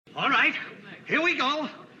All right, here we go.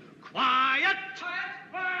 Quiet.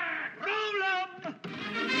 Roll 'em.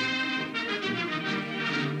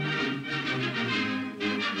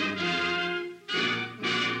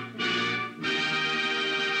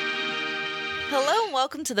 Hello and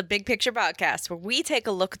welcome to the Big Picture Podcast, where we take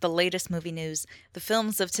a look at the latest movie news, the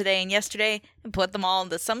films of today and yesterday, and put them all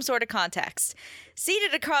into some sort of context.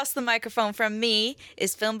 Seated across the microphone from me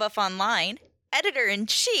is Film Buff Online,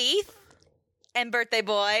 editor-in-chief, and birthday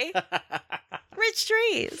boy, Rich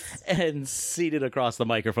Trees. And seated across the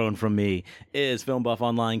microphone from me is Film Buff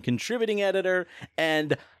Online contributing editor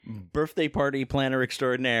and birthday party planner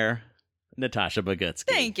extraordinaire, Natasha Bogutsky.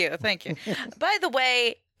 Thank you. By the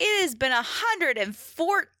way, it has been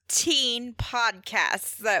 114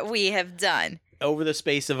 podcasts that we have done. Over the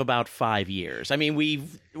space of about 5 years. I mean,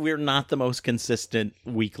 we're not the most consistent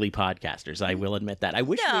weekly podcasters. I will admit that. I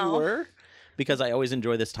wish we were, because I always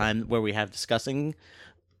enjoy this time where we have discussing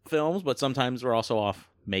films, but sometimes we're also off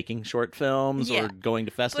making short films or going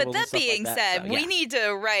to festivals. But that and stuff being like said, that. we need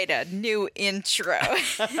to write a new intro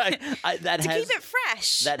keep it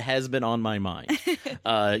fresh. That has been on my mind.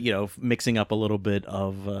 Mixing up a little bit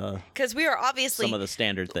of because we are obviously some of the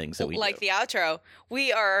standard things that we like do. the outro.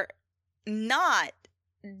 We are not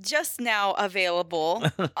just now available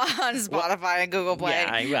on Spotify and Google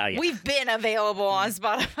Play. Yeah. We've been available on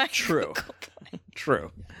Spotify. True. And Google Play.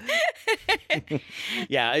 True.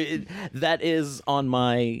 That is on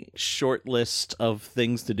my short list of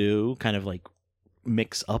things to do, kind of like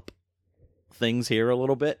mix up things here a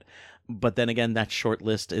little bit. But then again, that short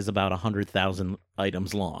list is about 100,000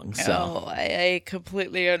 items long. So I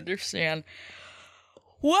completely understand.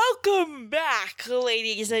 Welcome back,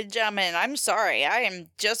 ladies and gentlemen. I'm sorry. I am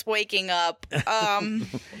just waking up.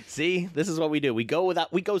 See, this is what we do. We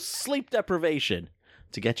go sleep deprivation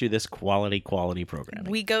to get you this quality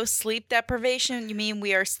programming. We go sleep deprivation? You mean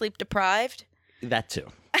we are sleep deprived? That too.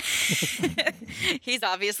 He's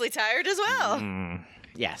obviously tired as well.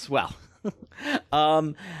 Yes, well.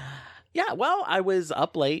 I was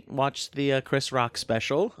up late, watched the Chris Rock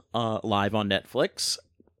special live on Netflix.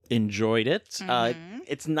 Enjoyed it.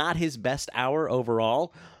 It's not his best hour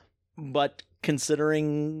overall, but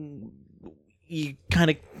considering you kind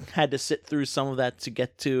of had to sit through some of that to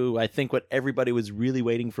get to, I think, what everybody was really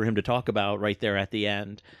waiting for him to talk about right there at the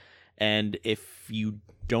end. And if you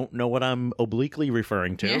don't know what I'm obliquely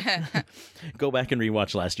referring to, go back and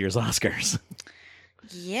rewatch last year's Oscars.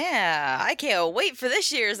 Yeah, I can't wait for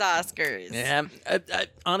this year's Oscars. Yeah,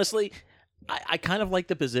 honestly, I kind of like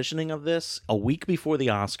the positioning of this. A week before the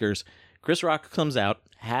Oscars, Chris Rock comes out,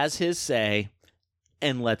 has his say,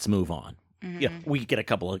 and let's move on. Yeah, we get a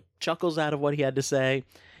couple of chuckles out of what he had to say.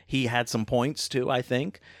 He had some points too, I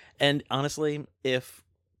think. And honestly, if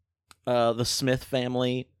the Smith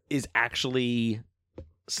family is actually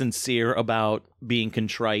sincere about being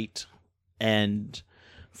contrite and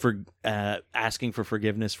for asking for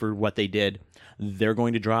forgiveness for what they did, they're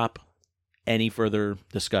going to drop any further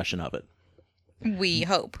discussion of it. We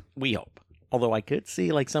hope. Although I could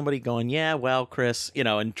see like somebody going, yeah, well, Chris,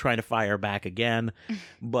 and trying to fire back again.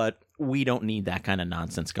 But we don't need that kind of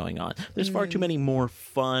nonsense going on. There's far too many more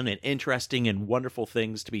fun and interesting and wonderful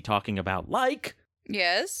things to be talking about, like the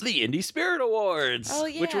Indie Spirit Awards,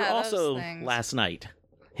 which were also last night.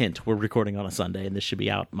 Hint, we're recording on a Sunday, and this should be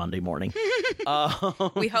out Monday morning.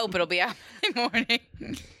 We hope it'll be out Monday morning.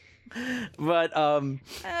 But, you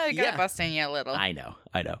gotta bust in you a little. I know.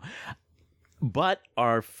 But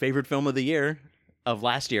our favorite film of the year, of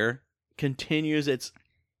last year, continues its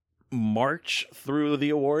march through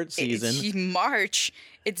the award season.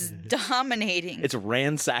 It's dominating. It's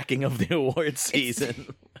ransacking of the award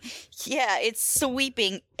season. It's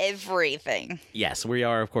sweeping everything. Yes, we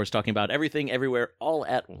are, of course, talking about Everything, Everywhere, All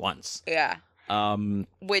at Once. Yeah.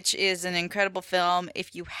 Which is an incredible film.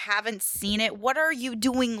 If you haven't seen it, what are you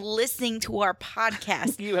doing listening to our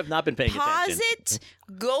podcast? You have not been paying attention. Pause it,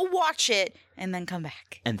 go watch it, and then come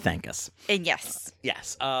back. And thank us. And yes.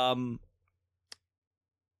 Yes. I'm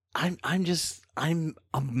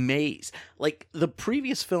amazed. Like, the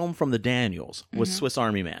previous film from the Daniels was Swiss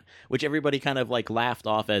Army Man, which everybody kind of like laughed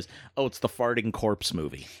off as, oh, it's the farting corpse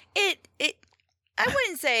movie. I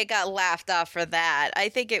wouldn't say it got laughed off for that. I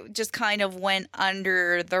think it just kind of went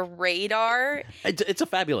under the radar. It's a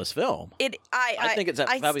fabulous film. I think it's a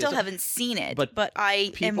fabulous. I still haven't seen it, but I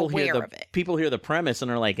am people aware of it. People hear the premise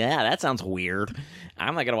and are like, "Yeah, that sounds weird.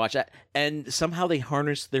 I'm not gonna watch that." And somehow they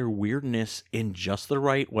harness their weirdness in just the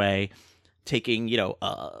right way, taking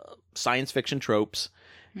science fiction tropes,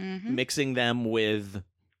 mixing them with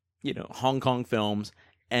Hong Kong films,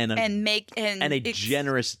 and a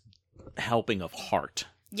generous helping of heart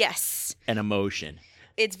yes and emotion.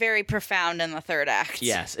 it's very profound in the third act.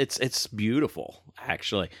 Yes, it's beautiful,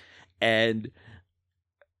 actually. And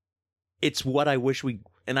it's what I wish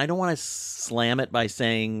and I don't want to slam it by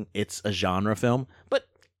saying it's a genre film, but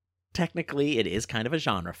technically it is kind of a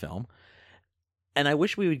genre film. And I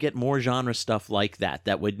wish we would get more genre stuff like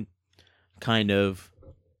that would kind of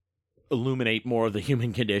illuminate more of the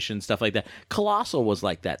human condition, stuff like that. Colossal was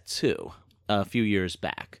like that too, a few years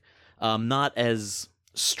back. Not as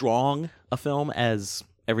strong a film as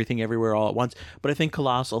Everything Everywhere All at Once, but I think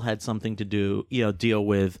Colossal had something to deal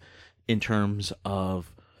with in terms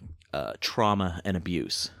of trauma and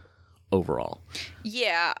abuse overall.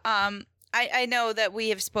 Yeah, I know that we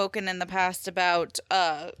have spoken in the past about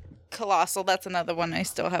Colossal. That's another one I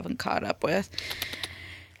still haven't caught up with.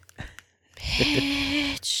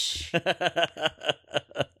 Bitch.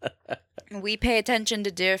 We pay attention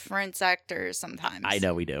to different sectors sometimes. I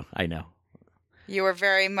know we do. I know. You are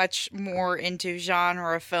very much more into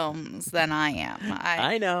genre films than I am.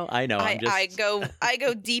 I know. I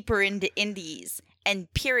go deeper into indies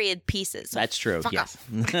and period pieces. That's true. Yes.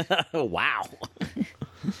 Wow.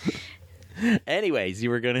 Anyways, you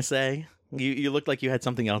were gonna say you looked like you had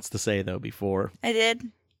something else to say though before. I did.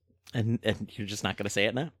 And you're just not gonna say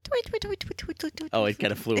it now? Tweet. Oh, it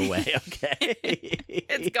kind of flew away. Okay.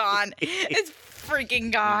 It's gone. It's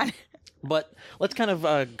freaking gone. But let's kind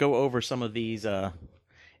of go over some of these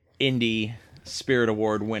Indie Spirit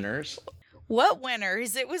Award winners. What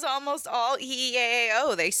winners? It was almost all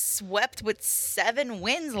EEAO. They swept with 7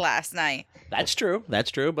 wins last night. That's true.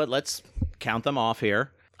 But let's count them off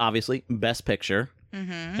here. Obviously, Best Picture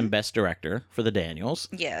and Best Director for the Daniels.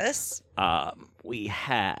 Yes. We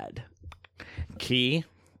had Key,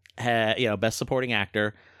 Best Supporting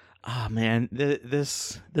Actor. Oh man,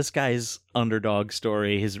 this guy's underdog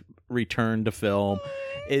story, his return to film,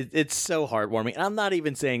 it's so heartwarming. And I'm not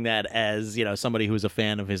even saying that as somebody who was a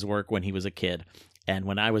fan of his work when he was a kid, and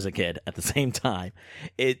when I was a kid at the same time.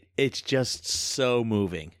 It's just so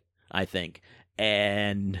moving, I think.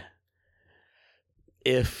 And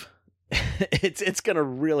if it's gonna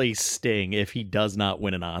really sting if he does not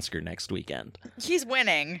win an Oscar next weekend. He's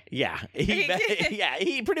winning. Yeah,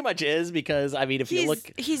 he pretty much is, because I mean, if you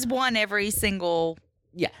look, he's won every single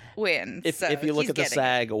win. If you look at the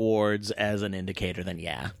SAG Awards as an indicator, then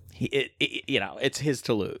it's his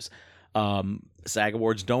to lose. SAG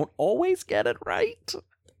Awards don't always get it right,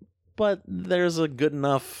 but there's a good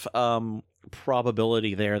enough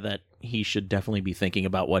probability there that he should definitely be thinking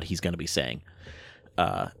about what he's going to be saying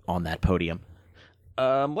on that podium.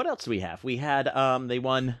 What else do we have? We had they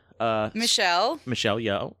won Michelle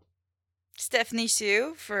Yeoh, Stephanie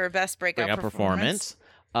Hsu for Best Breakout Performance.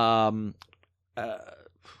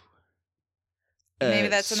 Maybe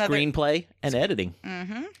that's another screenplay and editing.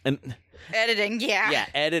 Mm-hmm. And editing, yeah,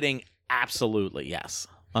 editing, absolutely, yes.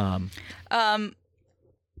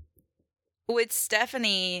 With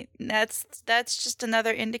Stephanie, that's just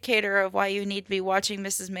another indicator of why you need to be watching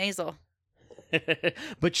Mrs. Maisel.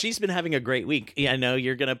 But she's been having a great week. Yeah, I know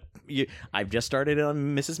I've just started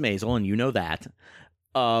on Mrs. Maisel, and you know that,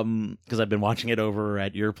 because I've been watching it over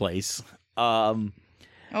at your place. Oh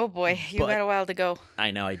boy, got a while to go.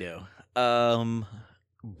 I know I do.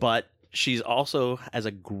 But she's also has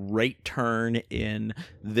a great turn in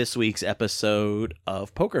this week's episode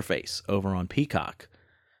of Poker Face over on Peacock.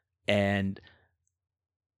 And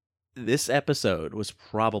this episode was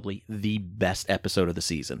probably the best episode of the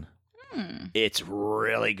season. It's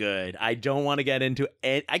really good. I don't want to get into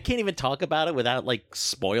it. I can't even talk about it without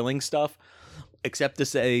spoiling stuff, except to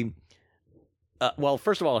say, well,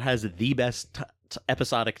 first of all, it has the best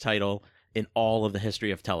episodic title in all of the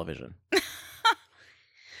history of television.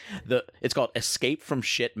 It's called Escape from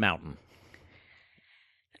Shit Mountain.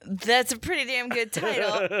 That's a pretty damn good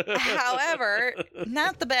title. However,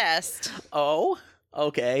 not the best. Oh,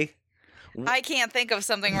 okay. I can't think of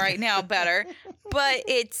something right now better, but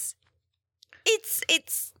it's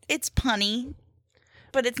punny,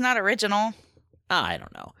 but it's not original. I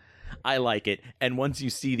don't know. I like it. And once you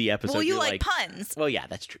see the episode, well, you you're like puns. Well, yeah,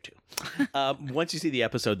 that's true too. Once you see the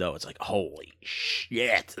episode, though, it's like, holy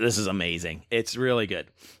shit, this is amazing. It's really good.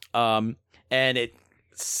 And it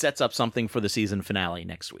sets up something for the season finale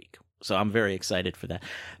next week. So I'm very excited for that.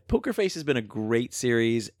 Poker Face has been a great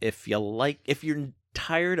series. If you're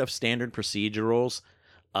tired of standard procedurals,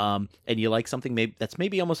 and you like something that's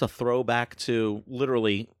maybe almost a throwback to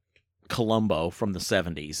literally Columbo from the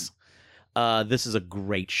 70s, this is a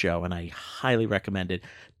great show, and I highly recommend it,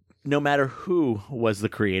 no matter who was the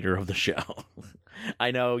creator of the show.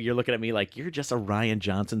 I know you're looking at me like you're just a Rian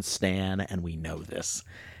Johnson stan, and we know this,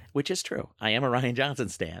 which is true. I am a Rian Johnson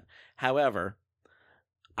stan. However,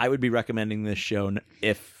 I would be recommending this show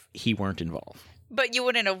if he weren't involved. But you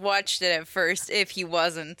wouldn't have watched it at first if he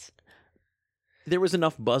wasn't. There was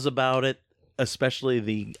enough buzz about it, especially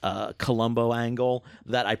the Columbo angle,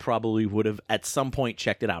 that I probably would have at some point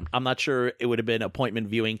checked it out. I'm not sure it would have been appointment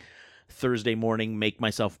viewing Thursday morning, make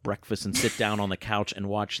myself breakfast and sit down on the couch and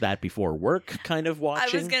watch that before work kind of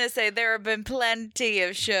watching. I was going to say there have been plenty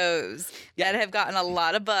of shows that have gotten a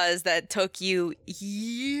lot of buzz that took you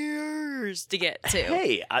years to get to.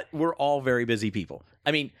 Hey, we're all very busy people.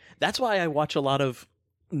 I mean, that's why I watch a lot of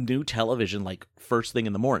new television like first thing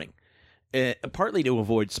in the morning, partly to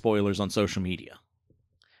avoid spoilers on social media.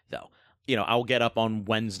 Though, I'll get up on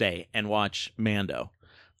Wednesday and watch Mando.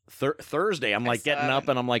 Thursday, I'm like getting up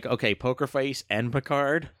and I'm like, okay, Poker Face and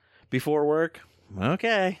Picard before work.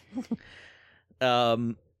 Okay.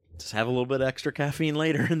 Just have a little bit extra caffeine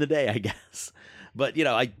later in the day, I guess. But,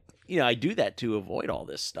 I do that to avoid all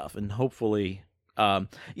this stuff. And hopefully,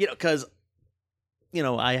 because,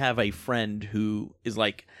 I have a friend who is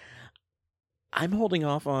like, I'm holding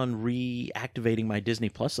off on reactivating my Disney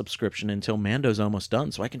Plus subscription until Mando's almost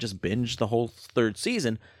done so I can just binge the whole third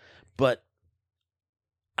season. But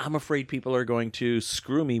I'm afraid people are going to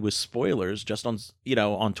screw me with spoilers just on,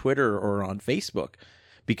 on Twitter or on Facebook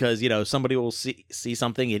because, somebody will see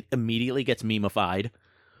something, it immediately gets memeified,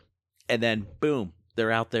 and then boom,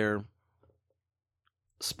 they're out there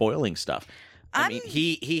spoiling stuff. I mean,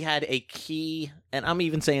 he had a key, and I'm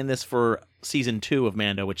even saying this for season 2 of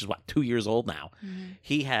Mando, which is 2 years old now. Mm-hmm.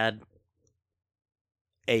 He had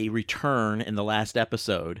a return in the last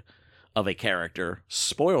episode of a character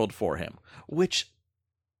spoiled for him, which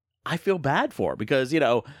I feel bad for because,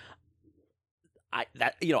 I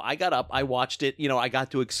got up, I watched it, I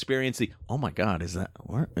got to experience oh my God, is that,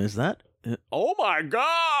 oh my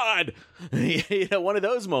God, one of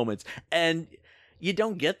those moments. And you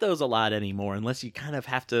don't get those a lot anymore unless you kind of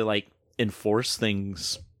have to enforce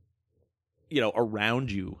things,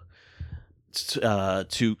 around you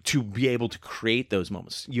to be able to create those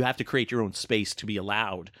moments. You have to create your own space to be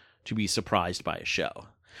allowed to be surprised by a show.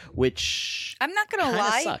 Which I'm not gonna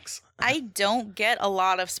lie, sucks. I don't get a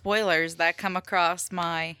lot of spoilers that come across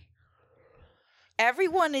my.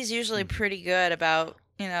 Everyone is usually pretty good about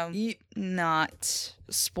not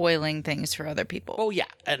spoiling things for other people. Oh yeah,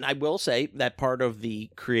 and I will say that part of the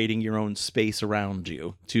creating your own space around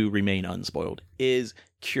you to remain unspoiled is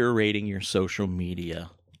curating your social media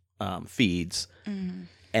feeds,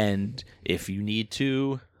 and if you need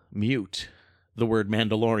to mute the word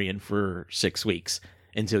Mandalorian for 6 weeks.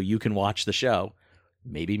 Until you can watch the show,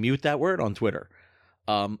 maybe mute that word on Twitter.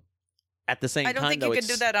 At the same time, I don't think you can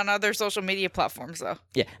do that on other social media platforms, though.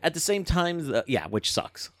 Yeah, at the same time, which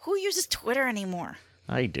sucks. Who uses Twitter anymore?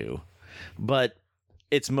 I do, but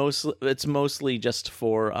it's mostly just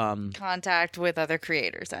for contact with other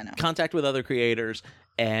creators. I know contact with other creators,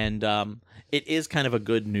 and it is kind of a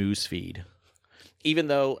good news feed. Even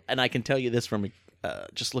though, and I can tell you this from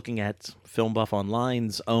just looking at Film Buff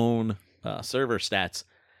Online's own server stats,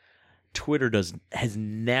 Twitter has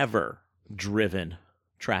never driven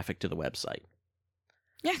traffic to the website.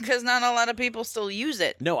 Yeah, because not a lot of people still use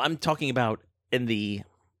it. No, I'm talking about in the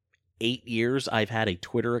 8 years I've had a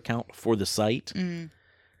Twitter account for the site.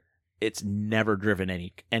 It's never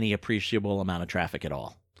driven any appreciable amount of traffic at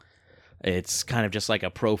all. It's kind of just like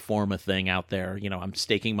a pro forma thing out there. I'm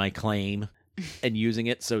staking my claim and using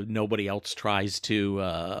it so nobody else tries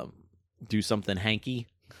to do something hanky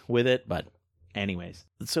with it. But anyways,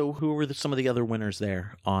 so who were some of the other winners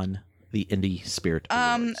there on the Indie Spirit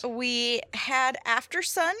Awards? We had After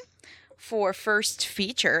Sun for first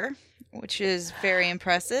feature, which is very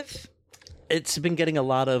impressive. It's been getting a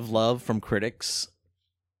lot of love from critics.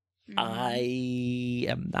 I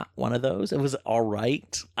am not one of those. It was all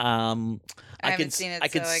right. I haven't seen it, I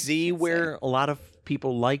could see where a lot of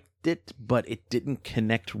people liked it, but it didn't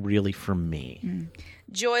connect really for me.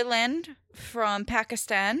 Joyland from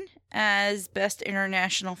Pakistan as Best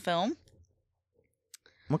International Film.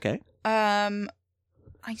 Okay.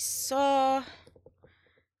 I saw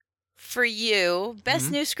for you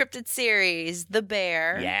Best New Scripted Series, The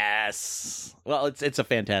Bear. Yes. Well, it's a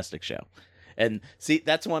fantastic show. And see,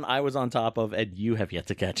 that's one I was on top of, and you have yet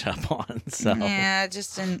to catch up on. So yeah, it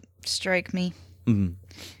just didn't strike me. I'm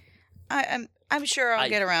sure I'll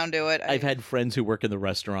get around to it. I've had friends who work in the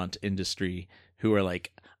restaurant industry who are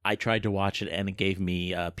like, I tried to watch it and it gave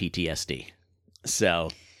me PTSD. So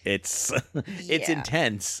it's it's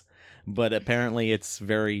intense, but apparently it's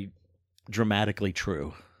very dramatically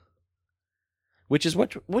true. Which is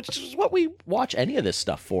what we watch any of this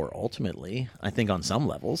stuff for, ultimately. I think on some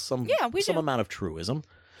levels, some amount of truism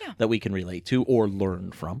that we can relate to or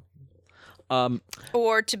learn from.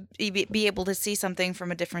 Or to be able to see something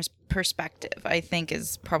from a different perspective, I think,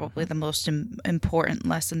 is probably the most important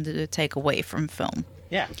lesson to take away from film.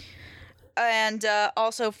 Yeah. And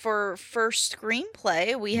also for first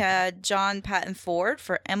screenplay, we had John Patton Ford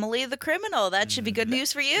for Emily the Criminal. That should be good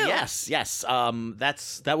news for you. Yes.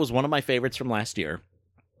 That was one of my favorites from last year.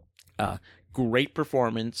 Great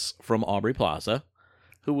performance from Aubrey Plaza,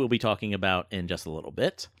 who we'll be talking about in just a little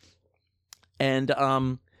bit. And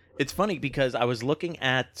it's funny because I was looking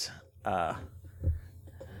at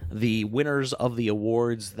the winners of the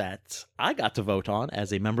awards that I got to vote on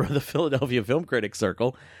as a member of the Philadelphia Film Critics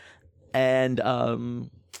Circle. And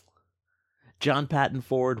John Patton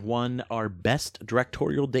Ford won our Best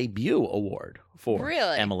Directorial Debut Award for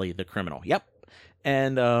Emily the Criminal. Yep.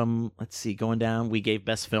 And let's see, going down, we gave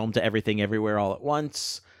Best Film to Everything Everywhere All at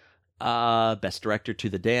Once. Best Director to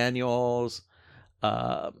The Daniels.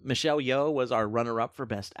 Michelle Yeoh was our runner-up for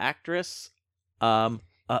Best Actress.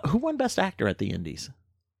 Who won Best Actor at the Indies?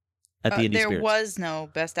 At the Indie there Spirits? was no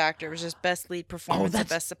Best Actor. It was just Best Lead Performance and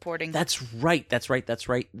Best Supporting. That's right. They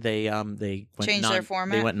went changed their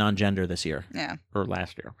format. They went non-gender this year. Yeah. Or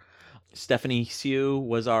last year. Stephanie Hsu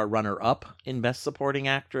was our runner-up in Best Supporting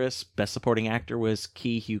Actress. Best Supporting Actor was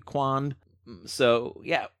Ki Hugh Kwan. So,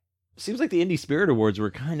 yeah, seems like the Indie Spirit Awards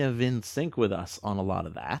were kind of in sync with us on a lot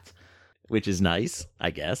of that, which is nice, I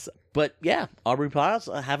guess. But, yeah, Aubrey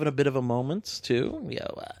Plaza having a bit of a moment, too.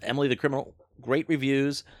 Emily the Criminal, great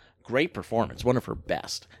reviews, great performance, one of her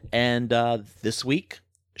best. And this week,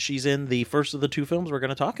 she's in the first of the two films we're going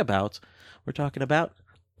to talk about. We're talking about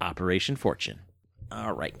Operation Fortune.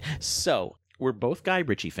 All right. So, we're both Guy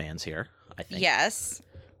Ritchie fans here, I think. Yes.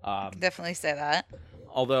 Definitely say that.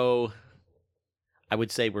 Although, I would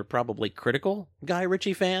say we're probably critical Guy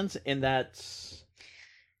Ritchie fans in that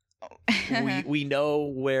we know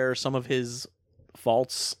where some of his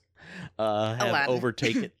faults have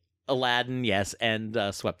overtaken. Aladdin, yes, and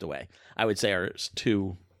Swept Away. I would say are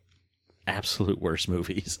two absolute worst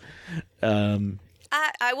movies.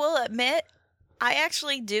 I will admit, I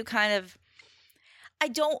actually do kind of... I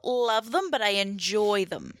don't love them, but I enjoy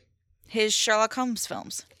them. His Sherlock Holmes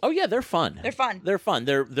films. Oh yeah, they're fun. They're fun. They're fun.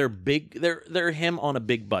 They're big. They're him on a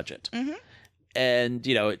big budget. Mm-hmm.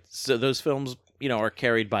 And so those films are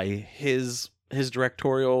carried by his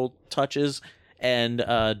directorial touches and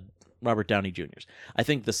Robert Downey Jr.'s. I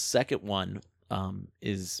think the second one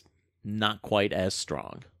is not quite as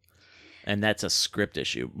strong. And that's a script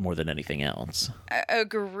issue more than anything else.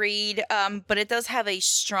 Agreed. But it does have a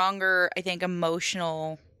stronger, I think,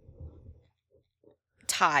 emotional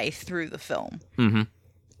tie through the film. Mm-hmm.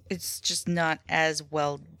 It's just not as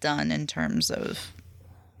well done in terms of,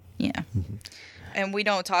 Mm-hmm. And we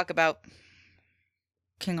don't talk about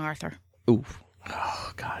King Arthur. Ooh.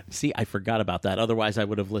 Oh, God. See, I forgot about that. Otherwise, I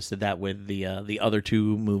would have listed that with the other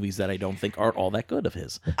two movies that I don't think are all that good of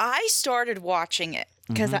his. I started watching it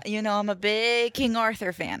because, I'm a big King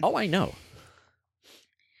Arthur fan. Oh, I know.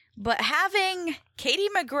 But having Katie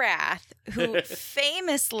McGrath, who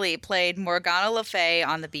famously played Morgana Le Fay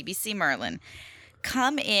on the BBC Merlin,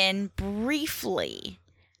 come in briefly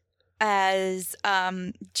as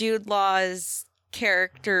Jude Law's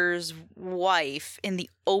character's wife in the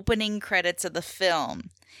opening credits of the film,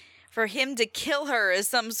 for him to kill her as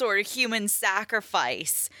some sort of human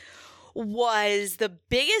sacrifice was the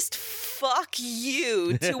biggest fuck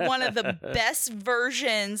you to one of the best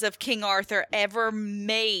versions of King Arthur ever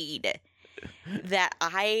made, that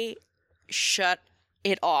I shut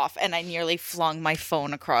it off and I nearly flung my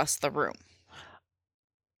phone across the room.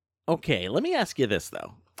 Okay, let me ask you this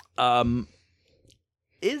though.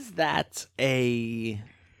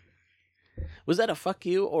 Was that a fuck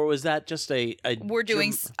you, or was that just a we're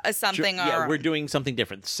doing something? Yeah, we're doing something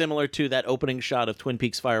different, similar to that opening shot of Twin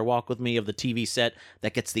Peaks: Fire Walk with Me of the TV set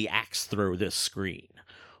that gets the axe through the screen,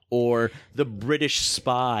 or the British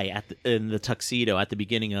spy in the tuxedo at the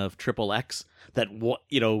beginning of Triple X that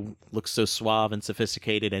looks so suave and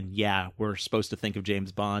sophisticated, and we're supposed to think of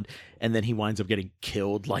James Bond, and then he winds up getting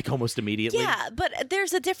killed like almost immediately. Yeah, but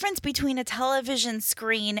there's a difference between a television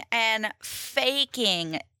screen and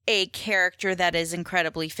faking a character that is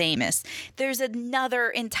incredibly famous. There's another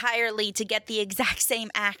entirely to get the exact same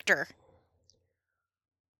actor.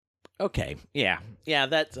 Okay, yeah,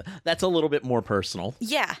 that's a little bit more personal.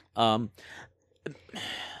 Yeah. But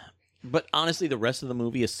honestly, the rest of the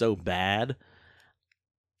movie is so bad.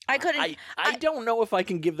 I don't know if I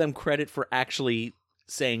can give them credit for actually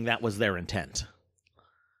saying that was their intent.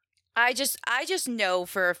 I just know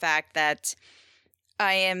for a fact that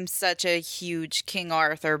I am such a huge King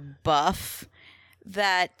Arthur buff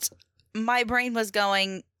that my brain was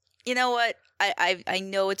going, you know what? I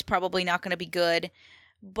know it's probably not going to be good,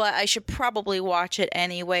 but I should probably watch it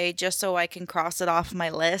anyway just so I can cross it off my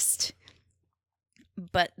list.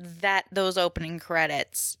 But those opening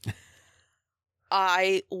credits,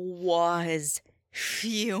 I was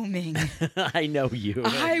fuming. I know you.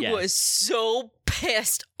 I Yes. was so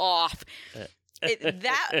pissed off.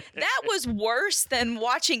 That was worse than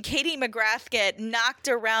watching Katie McGrath get knocked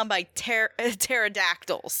around by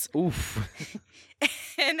pterodactyls. Oof.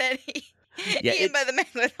 And then Yeah, eaten by the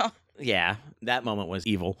megalodon. Yeah, that moment was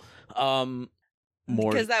evil.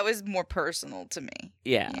 More Because that was more personal to me.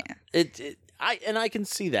 Yeah. I can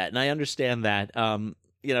see that, and I understand that.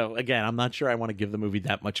 Again, I'm not sure I want to give the movie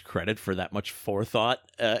that much credit for that much forethought,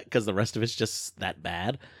 because the rest of it's just that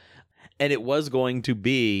bad. And it was going to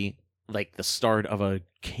be like the start of a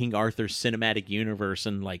King Arthur cinematic universe,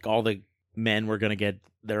 and like all the men were going to get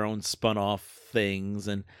their own spun off things,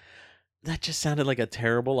 and that just sounded like a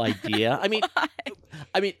terrible idea. I mean,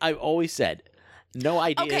 I've always said no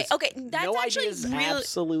idea. Okay, that's no actually idea is really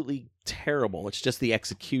absolutely terrible. It's just the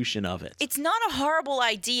execution of it. It's not a horrible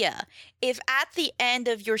idea if at the end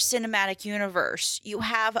of your cinematic universe you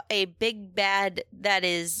have a big bad that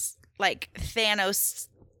is like Thanos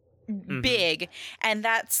big, and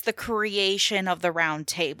that's the creation of the Round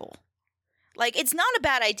Table. Like, it's not a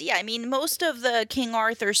bad idea. I mean, most of the King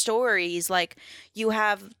Arthur stories, like, you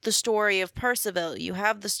have the story of Percival, you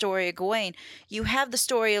have the story of Gawain, you have the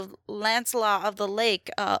story of Lancelot of the Lake,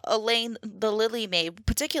 Elaine the Lily Maid,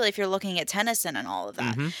 particularly if you're looking at Tennyson and all of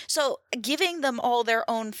that. So, giving them all their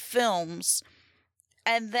own films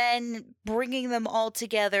and then bringing them all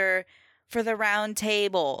together for the Round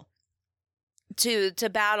Table to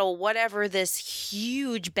battle whatever this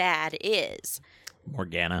huge bad is.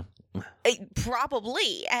 Morgana.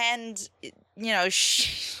 Probably, and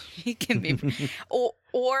she can be,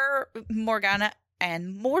 or Morgana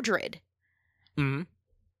and Mordred.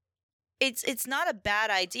 It's not a bad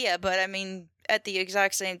idea, but I mean, at the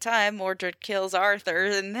exact same time, Mordred kills Arthur,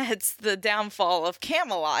 and that's the downfall of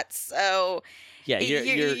Camelot. So yeah,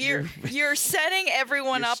 you're setting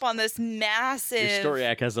everyone up on this massive.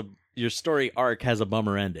 Your story arc has a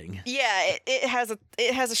bummer ending. Yeah, it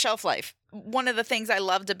has a shelf life. One of the things I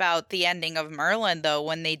loved about the ending of Merlin, though,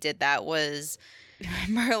 when they did that, was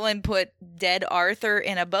Merlin put dead Arthur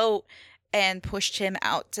in a boat and pushed him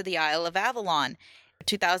out to the Isle of Avalon.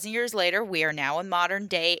 2,000 years later, we are now in modern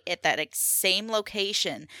day at that same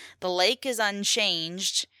location. The lake is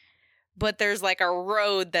unchanged, but there's like a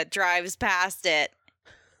road that drives past it,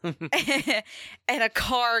 and a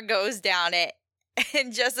car goes down it.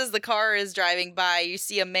 And just as the car is driving by, you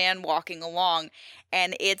see a man walking along,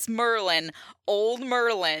 and it's Merlin, old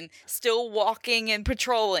Merlin, still walking and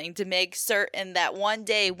patrolling to make certain that one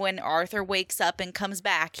day when Arthur wakes up and comes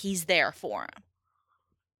back, he's there for him.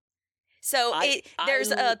 So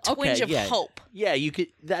there's a twinge of hope. Yeah, you could.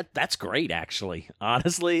 That's great, actually.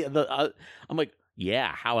 Honestly, I'm like,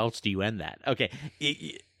 yeah. How else do you end that? Okay,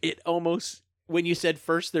 it almost, when you said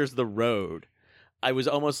first there's the road, I was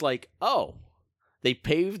almost like, oh. They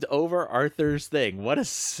paved over Arthur's thing. What a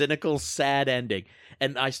cynical, sad ending.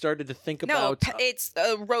 And I started to think about... No, it's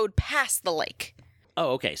a road past the lake.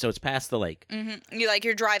 Oh, okay. So it's past the lake. Mm-hmm.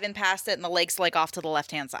 You're driving past it, and the lake's like off to the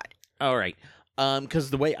left-hand side. All right.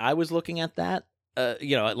 Because the way I was looking at that,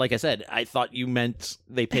 like I said, I thought you meant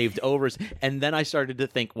they paved over. And then I started to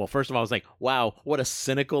think, well, first of all, I was like, wow, what a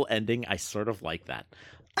cynical ending. I sort of like that.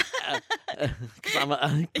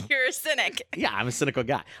 You're a cynic. Yeah, I'm a cynical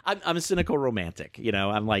guy. I'm a cynical romantic.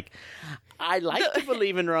 I'm like, I like to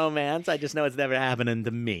believe in romance. I just know it's never happening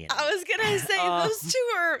to me. I was gonna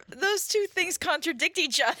say those two things contradict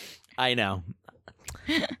each other. I know.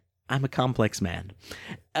 I'm a complex man.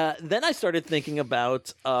 Then I started thinking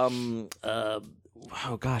about oh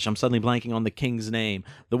gosh, I'm suddenly blanking on the king's name.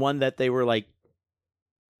 The one that they were like,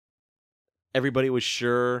 everybody was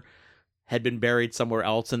sure had been buried somewhere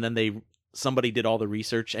else, and then somebody did all the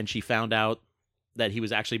research, and she found out that he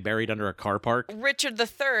was actually buried under a car park. Richard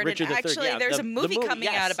III. Richard and III, actually, yeah, there's a movie coming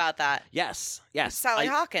out about that. Yes. Sally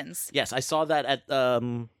Hawkins. Yes, I saw that at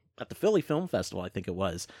the Philly Film Festival, I think it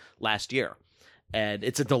was, last year. And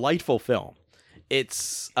it's a delightful film.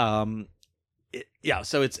 It's so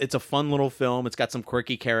it's a fun little film. It's got some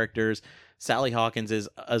quirky characters. Sally Hawkins is,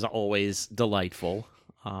 as always, delightful.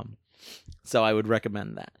 So I would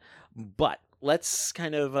recommend that. But let's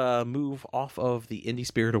kind of move off of the Indie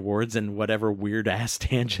Spirit Awards and whatever weird-ass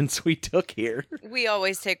tangents we took here. We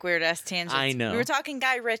always take weird-ass tangents. I know. We were talking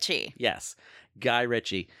Guy Ritchie. Yes, Guy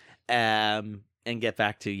Ritchie. And get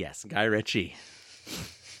back to, yes, Guy Ritchie.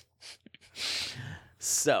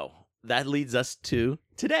 So, that leads us to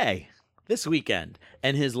today, this weekend,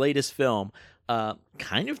 and his latest film,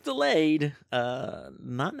 kind of delayed,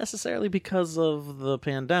 not necessarily because of the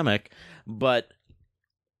pandemic, but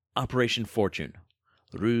Operation Fortune,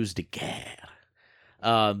 Ruse de Guerre.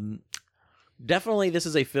 Definitely this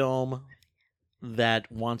is a film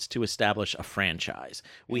that wants to establish a franchise.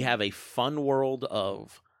 We have a fun world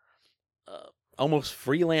of almost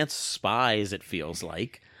freelance spies, it feels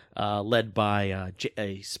like, led by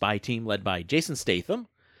a spy team led by Jason Statham.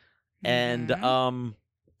 And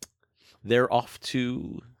they're off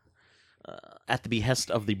to, at the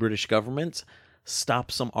behest of the British government,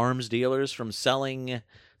 stop some arms dealers from selling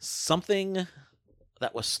something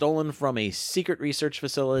that was stolen from a secret research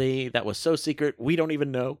facility that was so secret we don't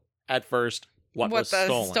even know at first what was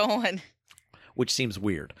stolen. Which seems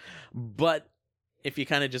weird. But if you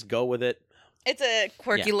kind of just go with it. It's a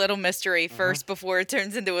quirky little mystery first before it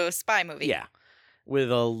turns into a spy movie. Yeah.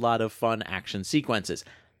 With a lot of fun action sequences.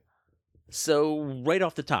 So right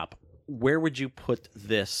off the top, where would you put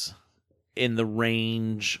this in the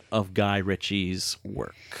range of Guy Ritchie's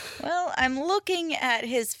work? Well, I'm looking at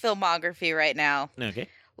his filmography right now. Okay.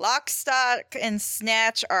 Lock, Stock, and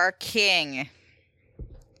Snatch are king.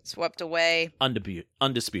 Swept Away.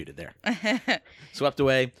 Undisputed there. Swept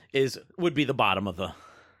Away would be the bottom of the...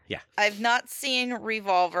 Yeah. I've not seen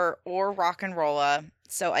Revolver or Rock'n'Rolla,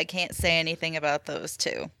 so I can't say anything about those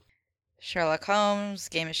two. Sherlock Holmes,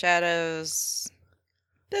 Game of Shadows...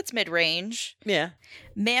 That's mid-range. Yeah.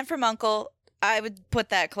 Man from U.N.C.L.E., I would put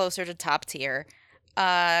that closer to top tier.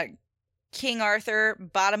 King Arthur,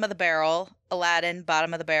 bottom of the barrel. Aladdin,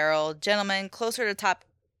 bottom of the barrel. Gentleman, closer to top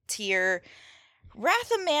tier.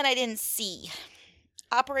 Wrath of Man, I didn't see.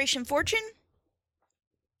 Operation Fortune,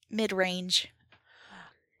 mid-range.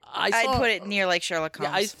 I'd put it near like Sherlock Holmes.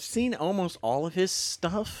 Yeah, I've seen almost all of his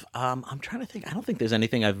stuff. I'm trying to think. I don't think there's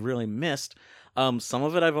anything I've really missed. Some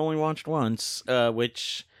of it I've only watched once,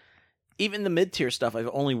 which even the mid-tier stuff I've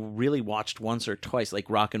only really watched once or twice, like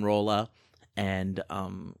Rock'n'Rolla and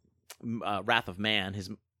Wrath of Man, his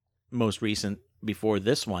most recent before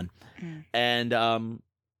this one. And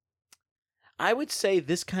I would say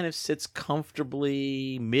this kind of sits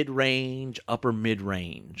comfortably mid-range, upper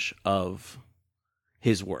mid-range of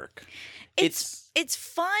his work. It's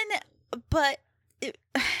fun, but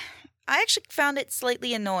I actually found it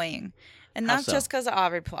slightly annoying. And not just because of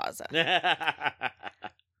Aubrey Plaza. I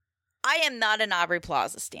am not an Aubrey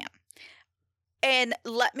Plaza stan. And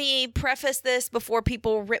let me preface this before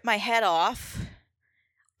people rip my head off.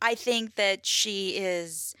 I think that she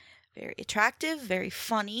is very attractive, very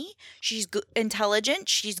funny. She's intelligent.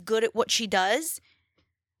 She's good at what she does.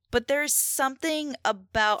 But there's something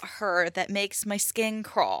about her that makes my skin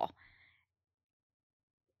crawl.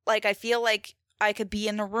 Like, I feel like I could be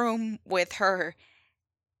in a room with her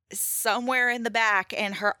somewhere in the back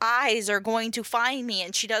and her eyes are going to find me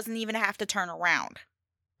and she doesn't even have to turn around.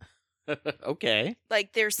 Okay.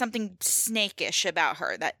 Like, there's something snakish about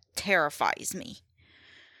her that terrifies me.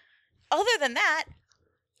 Other than that,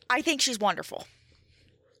 I think she's wonderful.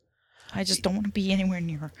 I just don't want to be anywhere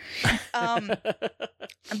near her.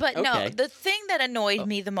 But no, the thing that annoyed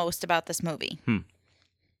me the most about this movie, the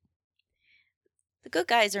good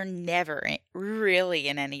guys are never really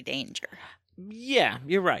in any danger. Yeah,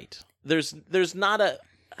 you're right. There's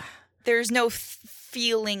no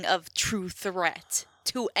feeling of true threat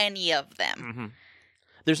to any of them.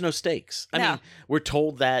 There's no stakes. I mean, we're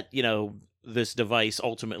told that, this device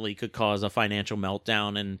ultimately could cause a financial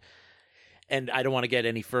meltdown, and I don't want to get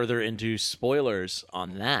any further into spoilers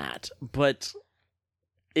on that, but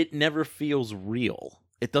it never feels real.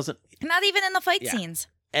 It doesn't. Not even in the fight scenes.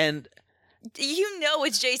 And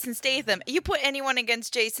it's Jason Statham. You put anyone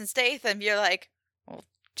against Jason Statham, you're like, well,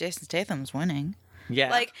 Jason Statham's winning. Yeah.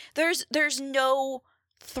 Like, there's no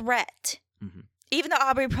threat. Even to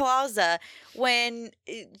Aubrey Plaza, when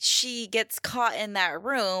she gets caught in that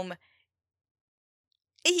room,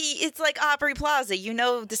 it's like Aubrey Plaza.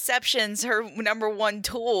 Deception's her number one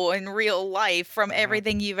tool in real life from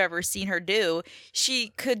everything you've ever seen her do. She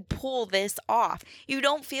could pull this off. You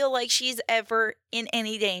don't feel like she's ever in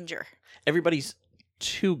any danger. Everybody's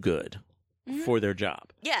too good for their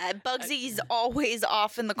job. Yeah, Bugsy's always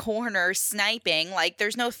off in the corner sniping. Like,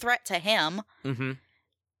 there's no threat to him.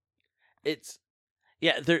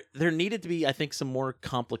 There needed to be, I think, some more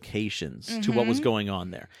complications to what was going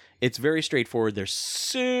on there. It's very straightforward. They're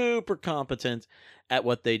super competent at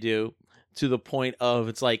what they do, to the point of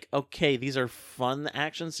it's like, okay, these are fun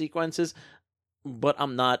action sequences, but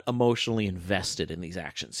I'm not emotionally invested in these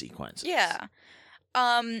action sequences. Yeah.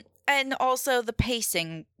 And also the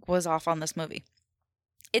pacing was off on this movie.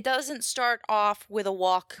 It doesn't start off with a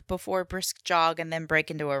walk before a brisk jog and then break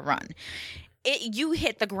into a run. You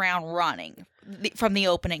hit the ground running from the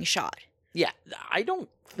opening shot. Yeah, I don't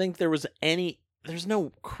think there was there's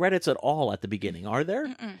no credits at all at the beginning, are there?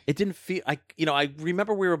 Mm-mm. It didn't feel I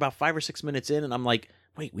remember we were about 5 or 6 minutes in and I'm like,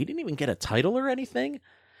 wait, we didn't even get a title or anything?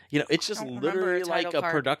 It's just literally like a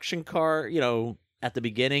production car, at the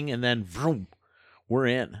beginning, and then vroom, we're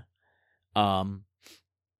in.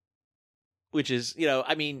 Which is,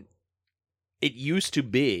 it used to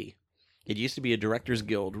be a Directors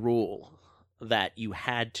Guild rule that you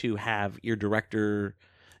had to have your director,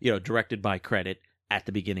 directed by credit at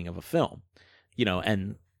the beginning of a film,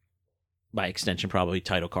 and by extension, probably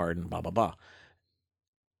title card and blah, blah, blah.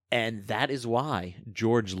 And that is why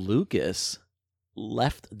George Lucas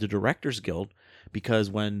left the Directors Guild, because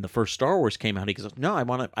when the first Star Wars came out, he goes, no,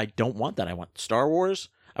 I don't want that. I want Star Wars.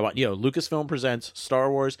 I want, Lucasfilm presents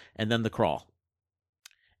Star Wars and then the crawl.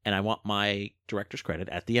 And I want my director's credit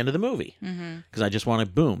at the end of the movie. Because I just want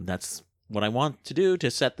to, boom, that's what I want to do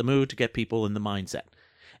to set the mood, to get people in the mindset.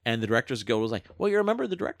 And the Directors Guild was like, well, you're a member of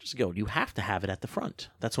the Directors Guild. You have to have it at the front.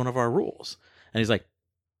 That's one of our rules. And he's like,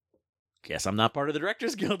 guess I'm not part of the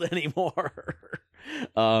Directors Guild anymore.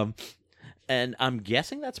 And I'm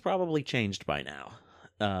guessing that's probably changed by now.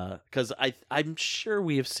 Because I'm sure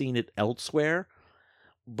we have seen it elsewhere.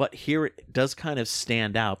 But here it does kind of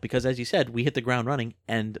stand out because, as you said, we hit the ground running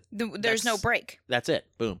and there's no break. That's it.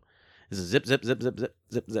 Boom. This is zip, zip, zip, zip, zip,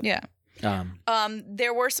 zip, zip. Yeah.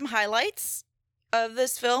 There were some highlights of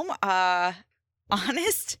this film.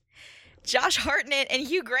 Honest, Josh Hartnett and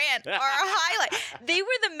Hugh Grant are a highlight. They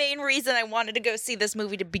were the main reason I wanted to go see this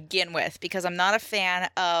movie to begin with, because I'm not a fan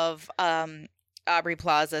of Aubrey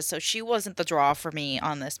Plaza, so she wasn't the draw for me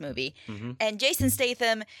on this movie. And Jason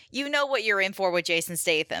Statham, you know what you're in for with Jason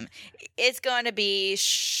Statham. It's going to be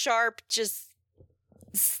sharp, just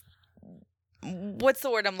what's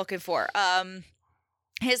the word I'm looking for?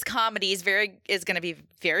 His comedy is going to be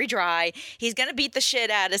very dry. He's going to beat the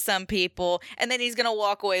shit out of some people, and then he's going to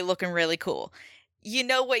walk away looking really cool. You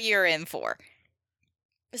know what you're in for.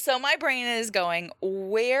 So my brain is going,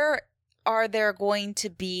 where are there going to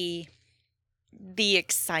be the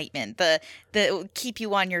excitement, the keep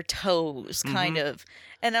you on your toes kind of?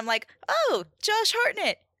 And I'm like, oh, Josh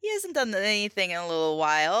Hartnett. He hasn't done anything in a little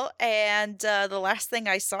while. And the last thing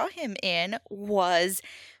I saw him in was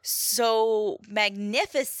so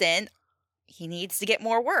magnificent, he needs to get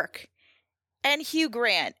more work. And Hugh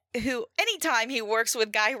Grant, who anytime he works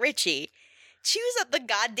with Guy Ritchie, chews up the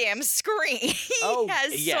goddamn screen. He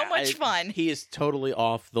has so much fun. He is totally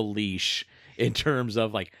off the leash in terms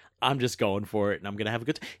of like, I'm just going for it and I'm going to have a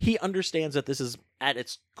good time. He understands that this is at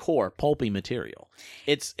its core pulpy material.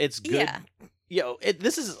 It's good. Yeah.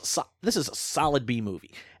 This is a solid B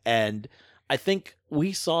movie. And I think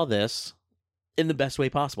we saw this in the best way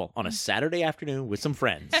possible on a Saturday afternoon with some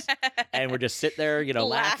friends. And we're just sitting there,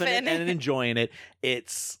 laughing and enjoying it.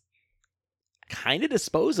 It's kind of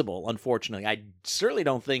disposable, unfortunately. I certainly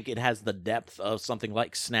don't think it has the depth of something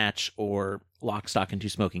like Snatch or Lock, Stock, and Two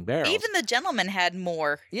Smoking Barrels. Even The Gentleman had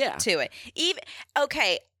more to it.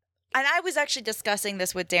 Okay, and I was actually discussing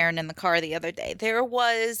this with Darren in the car the other day. There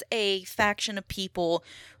was a faction of people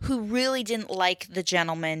who really didn't like The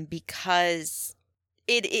Gentleman because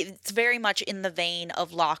it's very much in the vein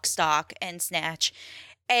of Lock, Stock, and Snatch.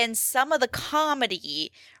 And some of the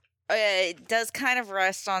comedy does kind of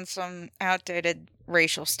rest on some outdated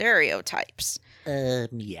racial stereotypes.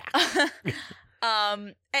 Yeah.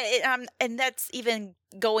 And that's even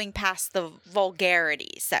going past the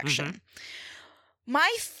vulgarity section.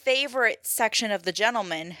 My favorite section of The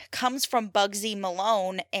Gentleman comes from Bugsy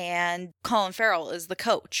Malone, and Colin Farrell is the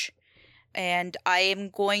coach. And I am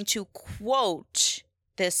going to quote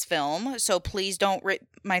this film, so please don't rip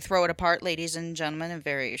my throat apart, ladies and gentlemen, and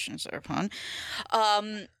variations thereupon,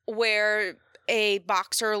 where a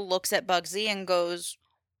boxer looks at Bugsy and goes,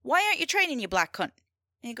 "Why aren't you training, you black cunt?"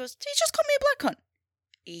 And he goes, "Did he just call me a black cunt?"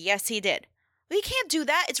 "Yes, he did." "Well, you can't do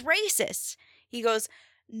that. It's racist." He goes,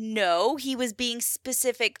 "No, he was being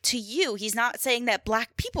specific to you. He's not saying that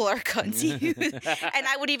black people are cunts." And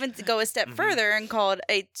I would even go a step further and call it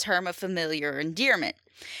a term of familiar endearment.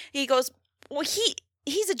 He goes, "Well,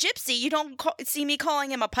 he's a gypsy. You don't see me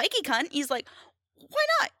calling him a pikey cunt." He's like, "Why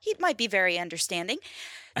not? He might be very understanding."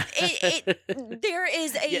 There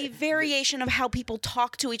is a variation of how people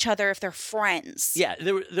talk to each other if they're friends. Yeah,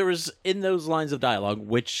 there was in those lines of dialogue,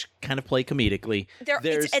 which kind of play comedically.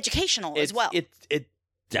 It's educational as well. It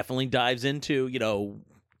definitely dives into,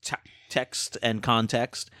 text and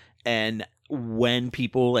context and when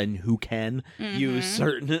people and who can use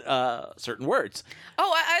certain words.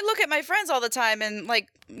 Oh, I look at my friends all the time, and like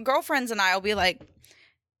girlfriends and I will be like,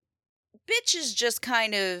 bitch has just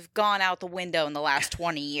kind of gone out the window in the last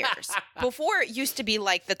 20 years. Before, it used to be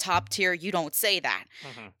like the top tier, you don't say that.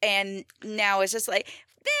 And now it's just like,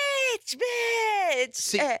 bitch.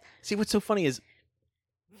 See, what's so funny is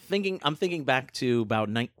I'm thinking back to about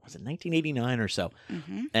was it 1989 or so,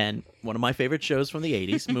 and one of my favorite shows from the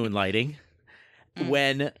 80s, Moonlighting.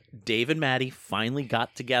 When Dave and Maddie finally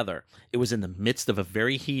got together, it was in the midst of a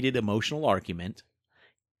very heated emotional argument.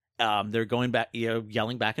 They're going back,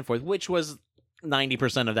 yelling back and forth, which was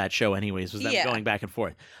 90% of that show anyways, was them going back and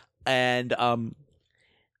forth. And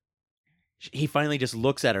he finally just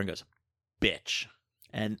looks at her and goes, bitch.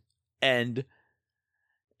 And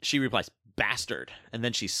she replies, bastard. And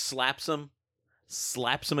then she slaps him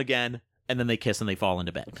again, and then they kiss and they fall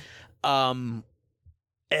into bed.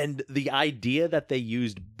 And the idea that they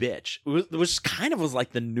used bitch was kind of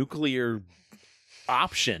like the nuclear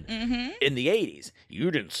option in the 80s.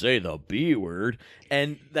 You didn't say the B word.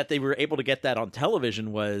 And that they were able to get that on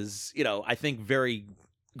television was, I think very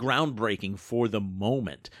groundbreaking for the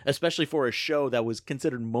moment, especially for a show that was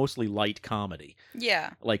considered mostly light comedy.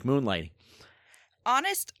 Yeah. Like Moonlighting.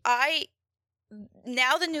 Honest,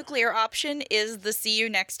 now the nuclear option is the see you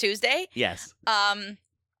next Tuesday. Yes.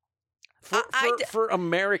 For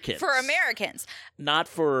Americans. For Americans. Not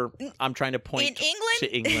for, I'm trying to point in England?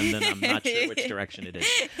 to England, and I'm not sure which direction it is.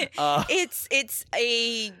 It's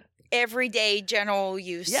a everyday general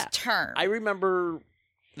use term. I remember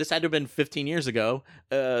this had to have been 15 years ago,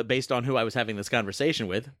 based on who I was having this conversation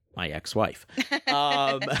with, my ex-wife.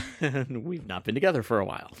 We've not been together for a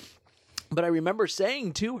while. But I remember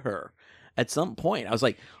saying to her at some point, I was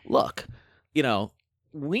like, look,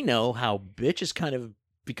 we know how bitch has kind of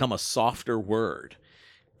become a softer word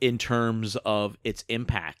in terms of its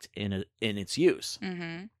impact in its use.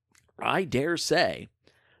 I dare say,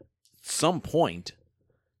 some point,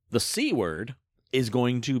 the C word is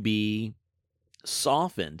going to be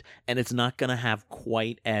softened, and it's not going to have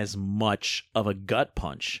quite as much of a gut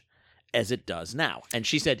punch as it does now. And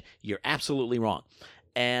she said, you're absolutely wrong.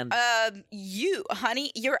 And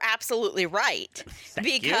honey, you're absolutely right.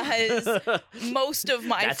 Because most of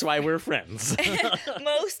my that's why we're friends.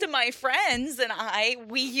 Most of my friends and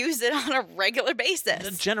we use it on a regular basis.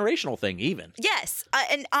 It's a generational thing, even. Yes,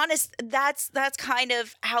 and honest, that's kind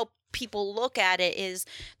of how people look at it. Is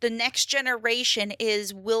the next generation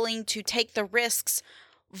is willing to take the risks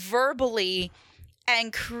verbally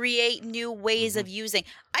and create new ways of using.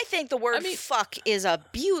 I think the word fuck is a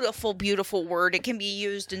beautiful, beautiful word. It can be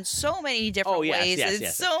used in so many different ways.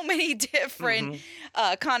 Yes. So many different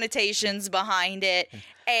connotations behind it.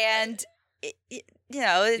 And, it's...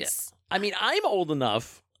 Yeah. I'm old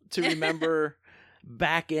enough to remember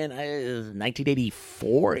back in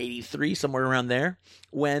 1984, 83, somewhere around there,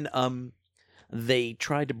 when they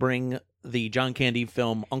tried to bring the John Candy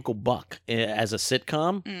film Uncle Buck as a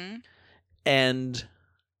sitcom. And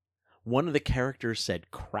one of the characters said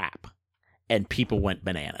crap, and people went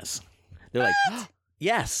bananas. They're like, oh,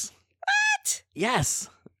 yes. What? Yes.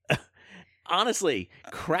 Honestly,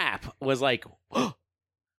 crap was like, oh,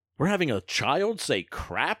 we're having a child say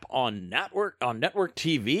crap on network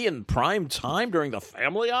TV in prime time during the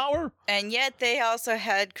family hour? And yet they also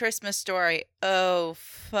had Christmas Story. Oh,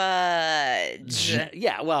 fudge.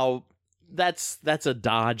 Yeah, well, that's a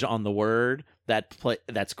dodge on the word.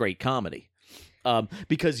 That's great comedy.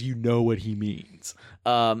 Because you know what he means.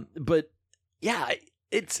 But yeah,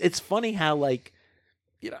 it's funny how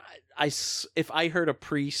if I heard a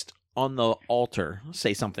priest on the altar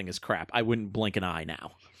say something is crap, I wouldn't blink an eye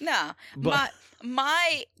now. No, but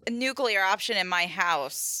my nuclear option in my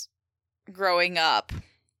house growing up.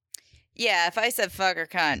 Yeah, if I said fuck or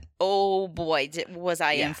cunt, oh boy, was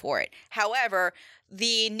I in for it. However,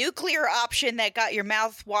 the nuclear option that got your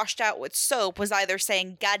mouth washed out with soap was either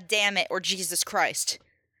saying "God damn it" or "Jesus Christ."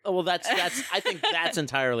 Oh, well, that's. I think that's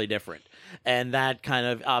entirely different, and that kind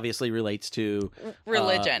of obviously relates to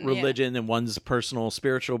religion, and one's personal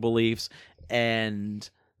spiritual beliefs, and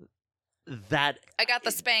that. I got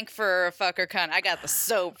the spank for a fuck or cunt. I got the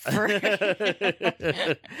soap for.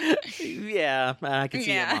 Yeah, I can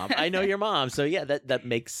see your mom. I know your mom, so yeah, that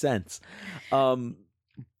makes sense.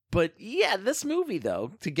 But yeah, this movie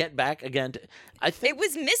though, to get back again, I think it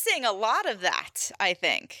was missing a lot of that. I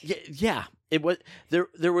think. Yeah, it was.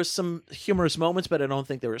 There was some humorous moments, but I don't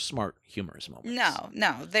think there were smart humorous moments.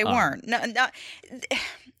 No, they weren't. No.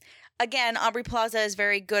 Again, Aubrey Plaza is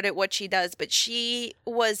very good at what she does, but she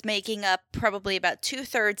was making up probably about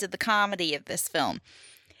 2/3 of the comedy of this film,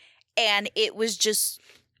 and it was just.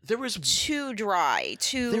 There was too dry,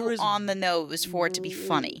 too on the nose for it to be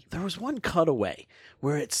funny. There was one cutaway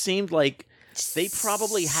where it seemed like They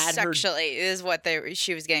probably had her. Sexually is what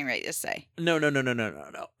she was getting ready to say. No.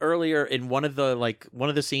 Earlier in one of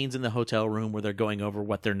the scenes in the hotel room where they're going over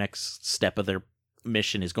what their next step of their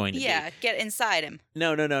mission is going to be. Yeah, get inside him.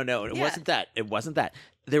 No. It wasn't that. It wasn't that.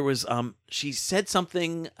 There was she said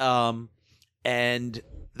something and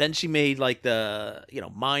then she made like the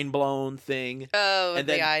mind blown thing. Oh, and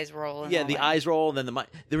the then, eyes roll. And yeah, all the that. eyes roll, and then the mind.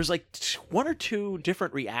 There was like one or two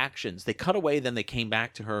different reactions. They cut away, then they came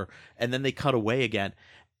back to her, and then they cut away again,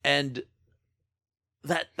 and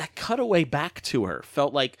that cutaway back to her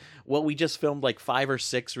felt like, well, we just filmed like 5 or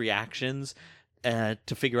 6 reactions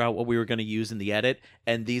to figure out what we were going to use in the edit,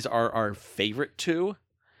 and these are our favorite 2,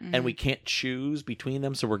 and we can't choose between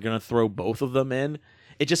them, so we're going to throw both of them in.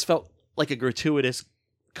 It just felt like a gratuitous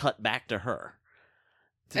cut back to her.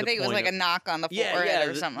 I think it was like a knock on the forehead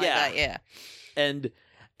or something like that. Yeah. And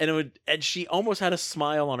she almost had a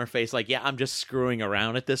smile on her face, like, yeah, I'm just screwing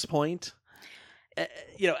around at this point.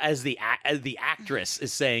 As the actress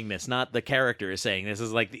is saying this, not the character is saying this.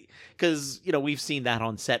 Is like because we've seen that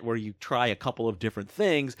on set where you try a couple of different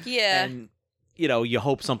things, and you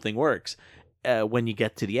hope something works when you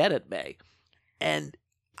get to the edit bay, and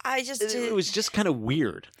it was just kind of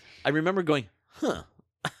weird. I remember going, huh.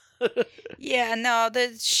 Yeah, no,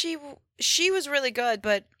 she was really good,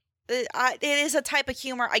 but it is a type of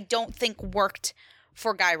humor I don't think worked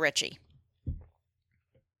for Guy Ritchie.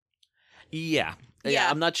 Yeah,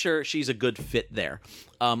 I'm not sure she's a good fit there.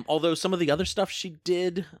 Although some of the other stuff she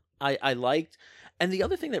did, I liked. And the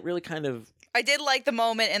other thing that really kind of... I did like the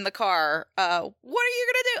moment in the car. What are you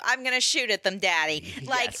going to do? I'm going to shoot at them, Daddy.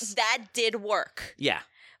 Like, Yes. That did work. Yeah.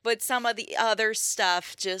 But some of the other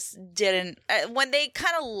stuff just didn't. When they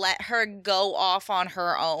kind of let her go off on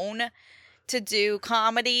her own to do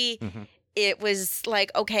comedy, it was like,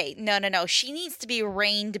 okay, no. She needs to be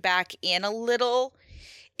reined back in a little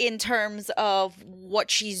in terms of what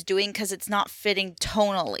she's doing because it's not fitting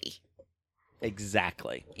tonally.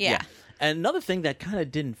 Exactly. Yeah. And another thing that kind of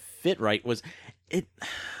didn't fit right was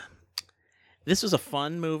this was a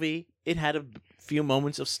fun movie. It had a few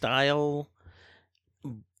moments of style.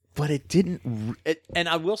 But it didn't... and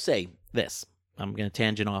I will say this. I'm going to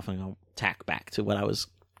tangent off and go tack back to what I was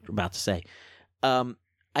about to say. I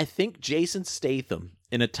think Jason Statham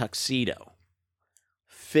in a tuxedo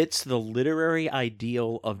fits the literary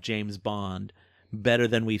ideal of James Bond better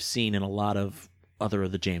than we've seen in a lot of other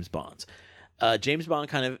of the James Bonds. James Bond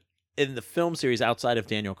kind of, in the film series outside of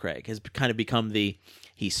Daniel Craig, has kind of become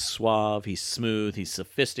he's suave, he's smooth, he's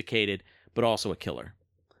sophisticated, but also a killer.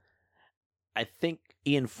 I think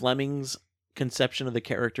Ian Fleming's conception of the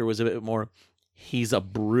character was a bit more, he's a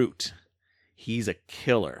brute, he's a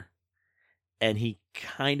killer, and he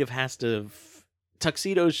kind of has to...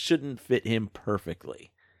 tuxedos shouldn't fit him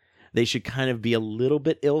perfectly. They should kind of be a little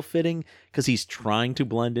bit ill-fitting because he's trying to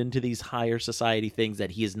blend into these higher society things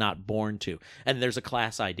that he is not born to. And there's a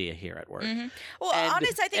class idea here at work. Mm-hmm. Well,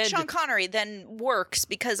 honest, I think Sean Connery then works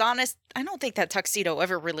because, honest, I don't think that tuxedo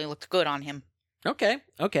ever really looked good on him. Okay.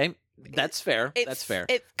 That's fair. That's fair.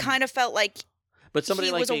 It kind of felt like somebody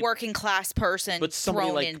he was a working class person but somebody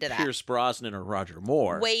thrown like into that. Pierce Brosnan or Roger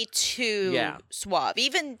Moore. Way too suave.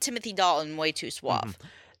 Even Timothy Dalton, way too suave. Mm-hmm.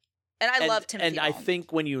 And I love Timothy Dalton. And I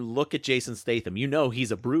think when you look at Jason Statham, he's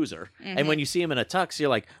a bruiser. Mm-hmm. And when you see him in a tux, you're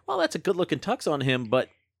like, well, that's a good-looking tux on him, but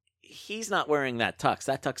he's not wearing that tux.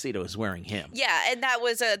 That tuxedo is wearing him. Yeah, and that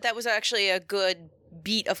was actually a good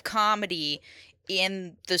beat of comedy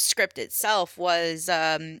in the script itself was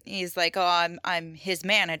he's like, oh, I'm his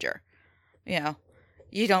manager.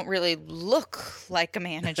 You don't really look like a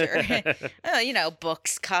manager.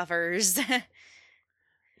 Books covers.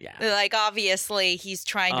 Yeah. Like, obviously, he's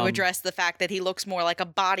trying to address the fact that he looks more like a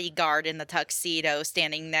bodyguard in the tuxedo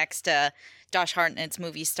standing next to Josh Hartnett's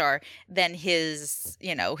movie star than his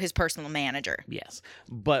personal manager. Yes.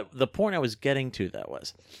 But the point I was getting to, though,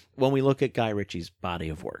 was when we look at Guy Ritchie's body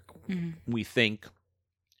of work, we think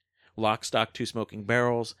Lock, Stock, Two Smoking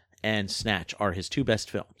Barrels and Snatch are his 2 best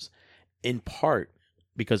films, in part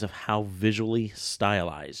because of how visually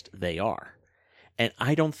stylized they are. And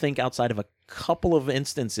I don't think outside of a couple of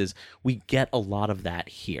instances we get a lot of that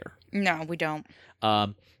here. No, we don't.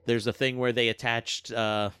 There's a thing where they attached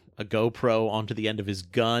a GoPro onto the end of his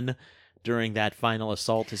gun during that final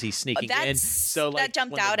assault as he's sneaking in. So that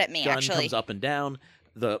jumped out at me, gun actually. Comes up and down.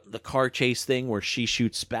 The car chase thing where she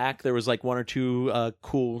shoots back. There was like 1 or 2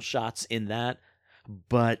 cool shots in that.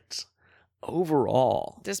 But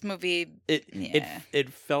overall, this movie, it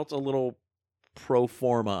felt a little pro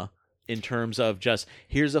forma in terms of just,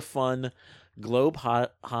 here's a fun globe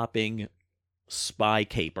hopping spy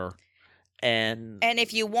caper, And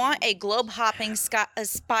if you want a globe-hopping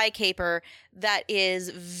spy caper that is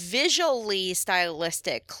visually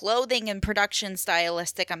stylistic, clothing and production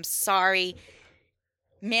stylistic, I'm sorry,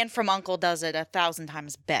 Man from U.N.C.L.E. does it 1,000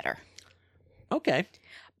 times better. Okay.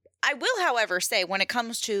 I will, however, say when it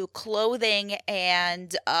comes to clothing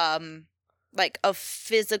and like a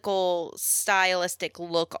physical stylistic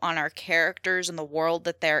look on our characters and the world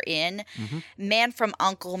that they're in, Man from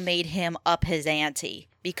U.N.C.L.E. made him up his ante,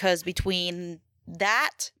 because between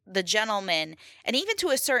that, The Gentleman, and even to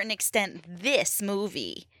a certain extent this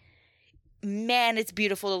movie, man, it's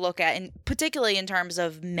beautiful to look at, and particularly in terms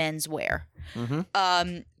of menswear.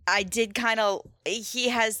 I did he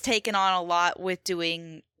has taken on a lot with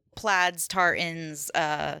doing plaids, tartans,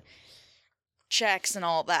 checks and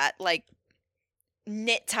all that, like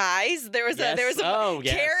knit ties. There was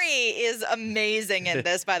Carrie is amazing in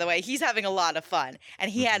this, by the way. He's having a lot of fun,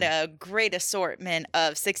 and he had a great assortment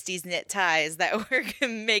of 60s knit ties that were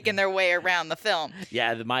making their way around the film.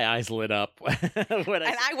 Yeah, my eyes lit up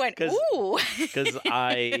I went, ooh, because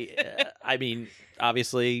I mean,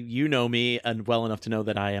 obviously you know me and well enough to know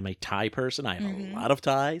that I am a tie person. I have a lot of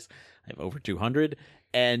ties. I have over 200,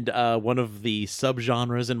 and one of the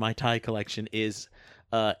subgenres in my tie collection is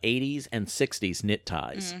 80s and 60s knit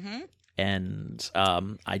ties. And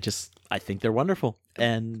I think they're wonderful.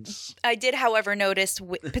 And I did, however, notice,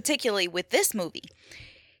 particularly with this movie,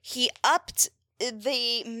 he upped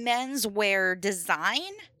the menswear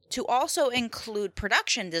design to also include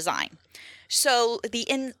production design. So the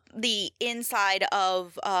inside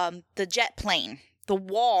of the jet plane, the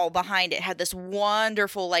wall behind it had this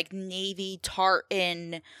wonderful like navy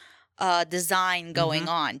tartan design going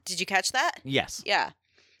on. Did you catch that? yes. Yeah.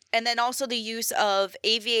 And then also the use of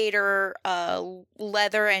aviator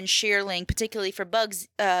leather and shearling, particularly for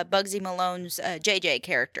Bugsy Malone's JJ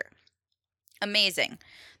character. Amazing.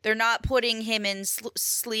 They're not putting him in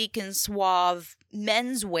sleek and suave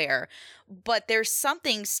menswear, but there's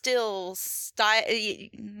something still styling.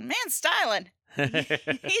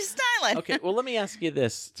 He's styling. Okay, well, let me ask you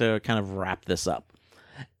this to kind of wrap this up.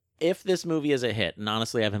 If this movie is a hit, and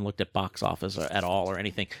honestly I haven't looked at box office at all or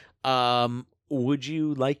anything, would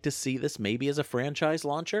you like to see this maybe as a franchise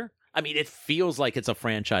launcher? I mean, it feels like it's a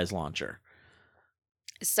franchise launcher.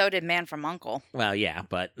 So did Man from U.N.C.L.E. Well, yeah,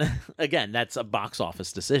 but again, that's a box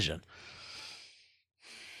office decision.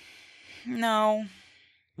 No.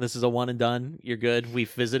 This is a one and done. You're good.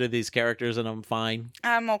 We've visited these characters and I'm fine.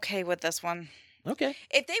 I'm okay with this one. Okay.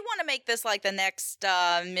 If they want to make this like the next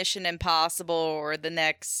Mission Impossible or the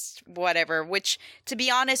next whatever, which, to be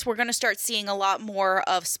honest, we're going to start seeing a lot more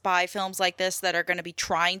of spy films like this that are going to be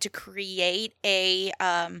trying to create a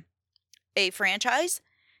franchise,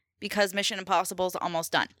 because Mission Impossible is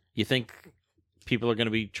almost done. You think people are going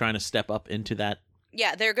to be trying to step up into that?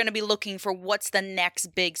 Yeah, they're going to be looking for what's the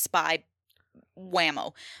next big spy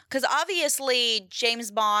whammo. Because obviously James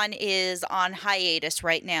Bond is on hiatus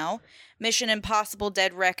right now. Mission Impossible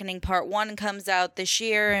Dead Reckoning Part 1 comes out this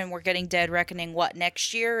year, and we're getting Dead Reckoning,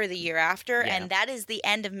 next year or the year after? Yeah. And that is the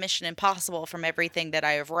end of Mission Impossible from everything that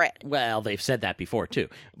I have read. Well, they've said that before, too.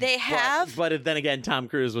 They have. But then again, Tom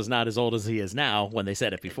Cruise was not as old as he is now when they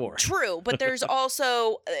said it before. True, but there's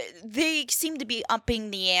also, they seem to be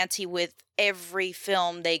upping the ante with every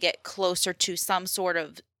film they get closer to some sort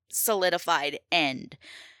of solidified end.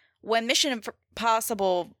 When Mission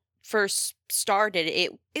Impossible first started,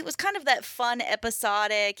 it was kind of that fun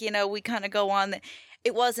episodic, we kind of go on.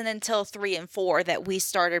 It wasn't until 3 and 4 that we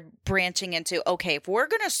started branching into, okay, if we're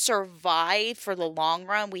going to survive for the long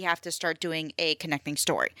run, we have to start doing a connecting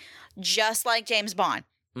story, just like James Bond.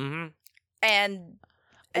 And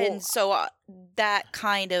so that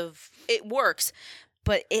kind of, it works,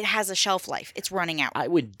 but it has a shelf life. It's running out. I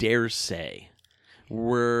would dare say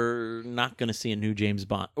we're not going to see a new James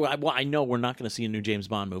Bond. Well, I know we're not going to see a new James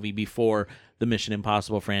Bond movie before the Mission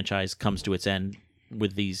Impossible franchise comes to its end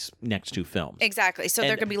with these next 2 films. Exactly. So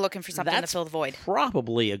they're going to be looking for something to fill the void.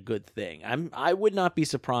 Probably a good thing. I would not be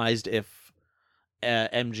surprised if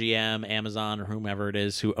MGM, Amazon, or whomever it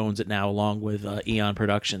is who owns it now, along with Eon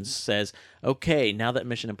Productions, says, okay, now that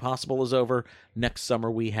Mission Impossible is over, next summer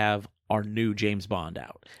we have our new James Bond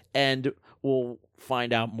out. And we'll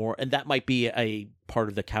find out more. And that might be a part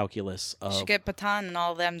of the calculus of... Should get Patan and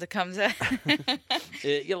all of them to come to...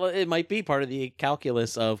 it might be part of the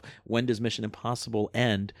calculus of when does Mission Impossible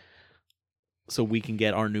end so we can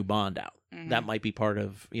get our new Bond out. That might be part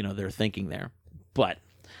of, their thinking there. But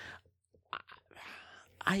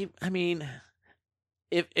I mean,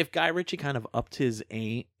 if Guy Ritchie kind of upped his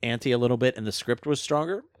ante a little bit and the script was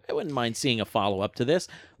stronger, I wouldn't mind seeing a follow-up to this.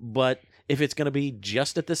 But if it's going to be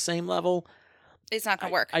just at the same level, It's not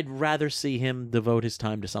going to work. I'd rather see him devote his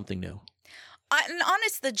time to something new. And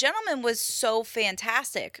honest, The Gentleman was so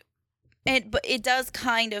fantastic. But it does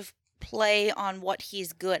kind of play on what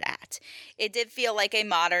he's good at. It did feel like a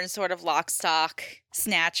modern sort of Lock, Stock,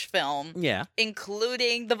 Snatch film. Yeah.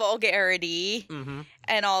 Including the vulgarity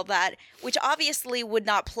and all that, which obviously would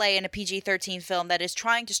not play in a PG-13 film that is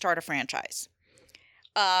trying to start a franchise.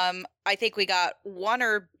 I think we got 1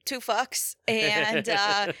 or 2 fucks, and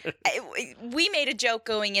we made a joke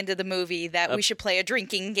going into the movie that we should play a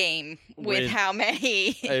drinking game with how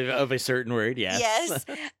many of a certain word. Yes. Yes,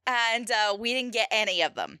 and we didn't get any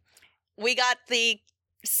of them. We got the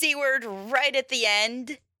C word right at the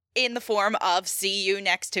end in the form of "see you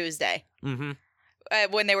next Tuesday."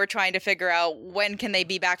 When they were trying to figure out when can they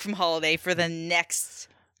be back from holiday for the next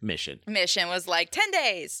mission was like 10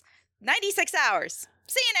 days, 96 hours.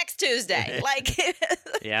 See you next Tuesday. Like,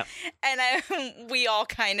 yeah. And we all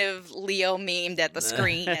kind of Leo memed at the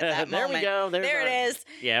screen at that there moment. We go. There it is.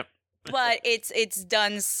 Yep. But it's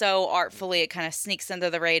done so artfully. It kind of sneaks under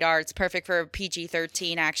the radar. It's perfect for a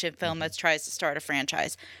PG-13 action film that tries to start a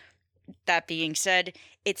franchise. That being said,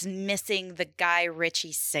 it's missing the Guy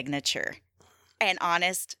Ritchie signature. And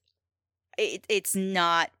honest, it's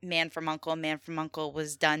not Man from U.N.C.L.E. Man from U.N.C.L.E.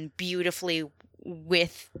 was done beautifully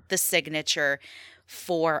with the signature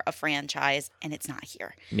for a franchise, and it's not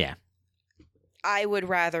here. Yeah. I would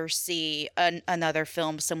rather see another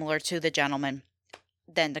film similar to The Gentleman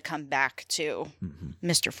than to come back to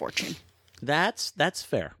Mr. Fortune. That's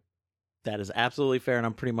fair. That is absolutely fair, and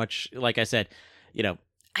I'm pretty much, like I said,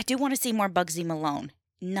 I do want to see more Bugsy Malone,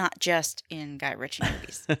 not just in Guy Ritchie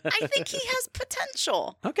movies. I think he has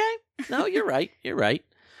potential. Okay. No, you're right. You're right.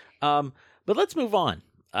 But let's move on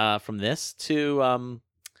from this to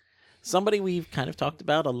somebody we've kind of talked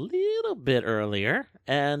about a little bit earlier.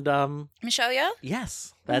 And Michelle Yeoh?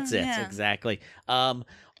 Yes, that's it. Yeah. Exactly.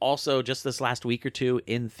 Also, just this last week or two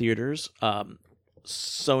in theaters,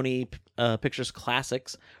 Sony Pictures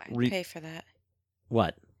Classics. I'd pay for that.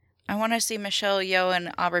 What? I want to see Michelle Yeoh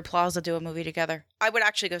and Aubrey Plaza do a movie together. I would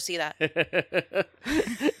actually go see that.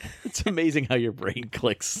 It's amazing how your brain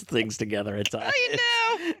clicks things together at times. I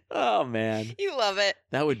know. Oh, man. You love it.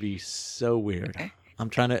 That would be so weird. I'm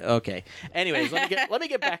trying to. Okay. Anyways, let me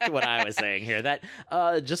get back to what I was saying here. That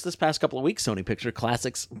just this past couple of weeks, Sony Picture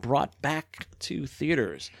Classics brought back to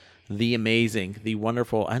theaters the amazing, the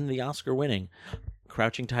wonderful, and the Oscar-winning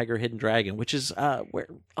Crouching Tiger, Hidden Dragon, which is where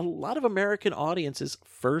a lot of American audiences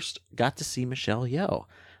first got to see Michelle Yeoh.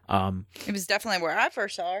 It was definitely where I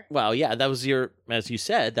first saw her. Well, yeah, that was as you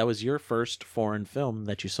said, that was your first foreign film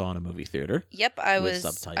that you saw in a movie theater. Yep, I was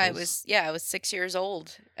subtitles. I was 6 years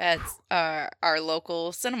old at our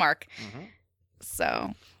local Cinemark.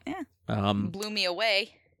 So, yeah. Blew me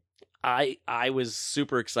away. I was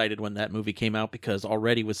super excited when that movie came out because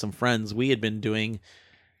already with some friends, we had been doing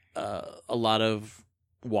a lot of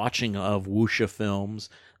watching of wuxia films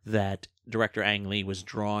that director Ang Lee was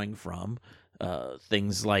drawing from.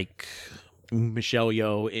 Things like Michelle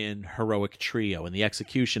Yeoh in Heroic Trio and The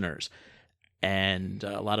Executioners, and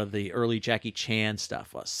a lot of the early Jackie Chan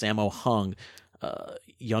stuff. Sammo Hung,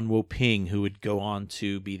 Yun Wo Ping, who would go on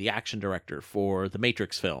to be the action director for the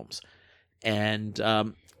Matrix films, and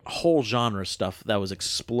whole genre stuff that was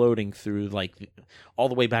exploding through like all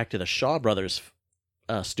the way back to the Shaw Brothers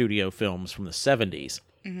studio films from the 70s.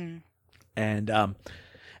 And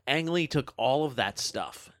Ang Lee took all of that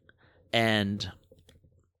stuff and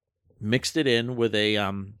mixed it in with a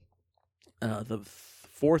the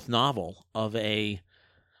fourth novel of a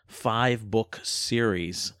 5-book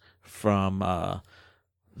series from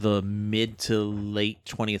the mid to late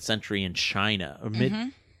 20th century in China, or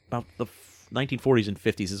about the 1940s and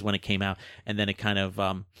 50s is when it came out, and then it kind of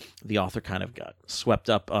the author kind of got swept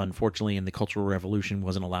up, unfortunately, in the Cultural Revolution,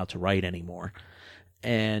 wasn't allowed to write anymore,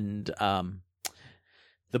 and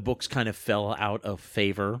the books kind of fell out of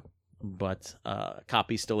favor. But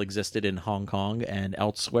copies still existed in Hong Kong and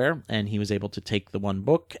elsewhere, and he was able to take the one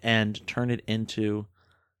book and turn it into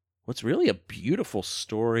what's really a beautiful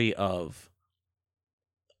story of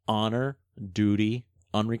honor, duty,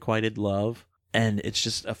 unrequited love, and it's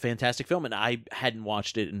just a fantastic film. And I hadn't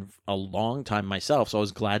watched it in a long time myself, so I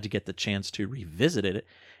was glad to get the chance to revisit it,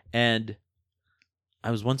 and I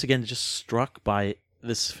was once again just struck by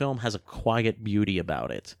this film has a quiet beauty about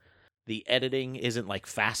it. The editing isn't like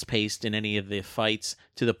fast-paced in any of the fights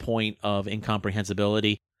to the point of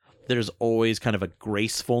incomprehensibility. There's always kind of a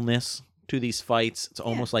gracefulness to these fights. It's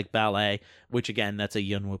almost like ballet, which again, that's a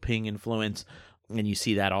Yun Wo Ping influence. And you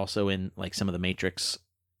see that also in like some of the Matrix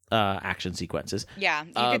action sequences. Yeah,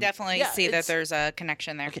 you could definitely see that there's a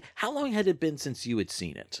connection there. Okay. How long had it been since you had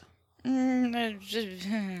seen it?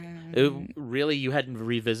 Really, you hadn't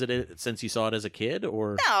revisited it since you saw it as a kid,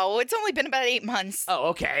 or No, it's only been about 8 months. Oh,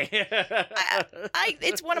 okay.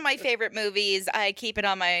 It's one of my favorite movies. I keep it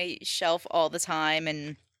on my shelf all the time,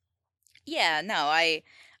 and yeah, no, I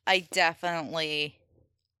definitely,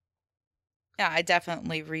 I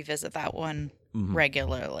definitely revisit that one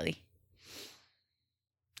regularly.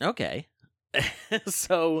 Okay.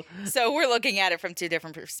 So we're looking at it from two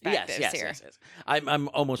different perspectives here. Yes. I'm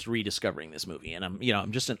almost rediscovering this movie, and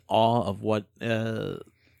I'm just in awe of what.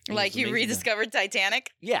 Like you rediscovered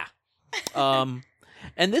Titanic? Yeah. And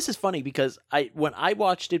this is funny because when I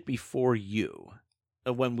watched it before you,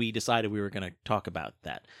 when we decided we were going to talk about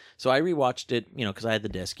that, so I rewatched it, because I had the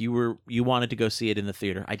disc. You wanted to go see it in the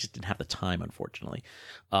theater. I just didn't have the time, unfortunately.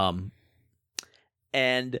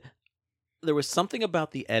 And there was something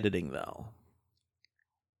about the editing, though.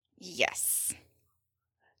 Yes.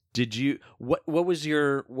 Did you what was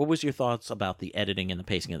your thoughts about the editing and the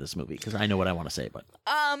pacing of this movie? Because I know what I want to say, but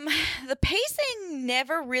the pacing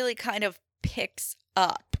never really kind of picks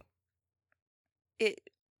up.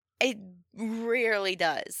 It rarely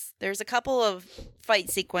does. There's a couple of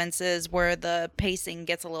fight sequences where the pacing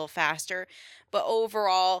gets a little faster, but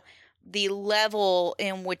overall the level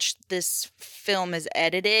in which this film is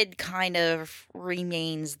edited kind of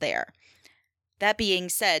remains there. That being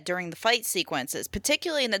said, during the fight sequences,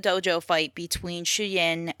 particularly in the dojo fight between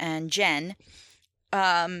Shuyin and Jen,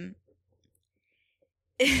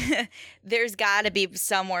 there's got to be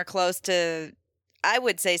somewhere close to, I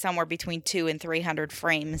would say somewhere between 200 and 300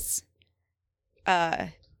 frames,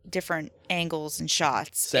 different angles and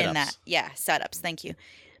shots in that. Yeah, setups. Thank you.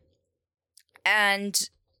 And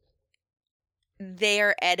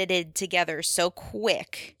they're edited together so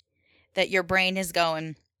quick that your brain is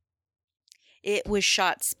going, it was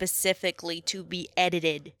shot specifically to be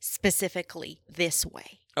edited specifically this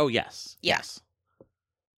way. Oh, yes. Yeah. Yes.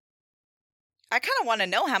 I kind of want to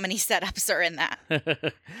know how many setups are in that.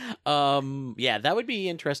 Yeah, that would be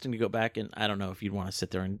interesting to go back, and I don't know if you'd want to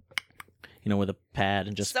sit there and, with a pad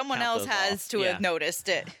and just someone else has to have noticed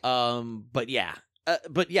it. But yeah.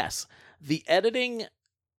 But yes, the editing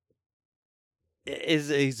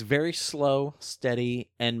is very slow,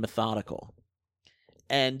 steady, and methodical.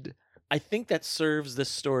 And I think that serves this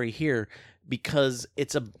story here because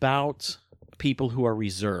it's about people who are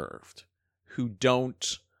reserved, who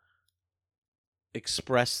don't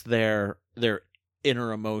express their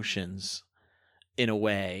inner emotions in a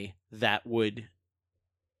way that would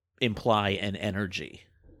imply an energy,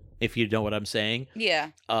 if you know what I'm saying. Yeah.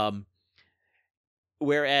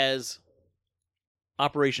 Whereas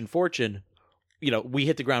Operation Fortune, we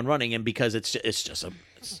hit the ground running, and because it's just a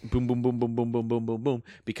boom, boom, boom, boom, boom, boom, boom, boom, boom,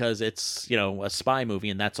 because it's, a spy movie,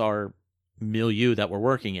 and that's our milieu that we're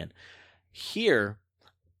working in. Here,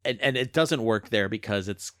 and it doesn't work there because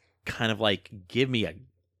it's kind of like, give me a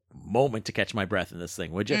moment to catch my breath in this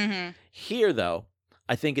thing, would you? Mm-hmm. Here, though,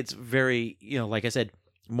 I think it's very, like I said,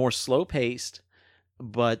 more slow-paced,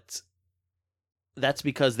 but that's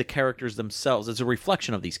because the characters themselves, it's a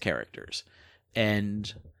reflection of these characters,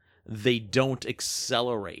 and they don't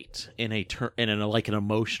accelerate in an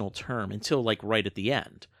emotional term until like right at the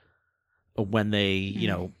end, when they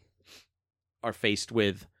are faced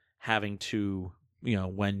with having to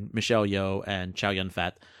when Michelle Yeoh and Chow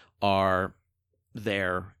Yun-fat are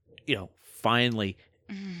there, finally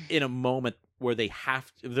in a moment where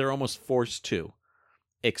they're almost forced to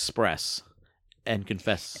express and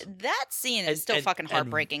confess. That scene is still fucking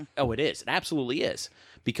heartbreaking. Oh, it is. It absolutely is,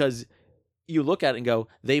 because you look at it and go,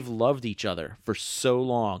 they've loved each other for so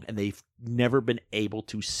long, and they've never been able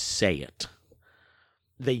to say it.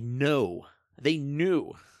 They knew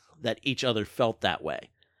that each other felt that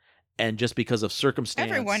way. And just because of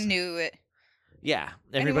circumstance. Everyone knew it. Yeah.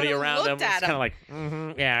 Everybody around them was kind of like,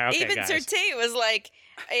 yeah, okay, even guys. Surtees was like,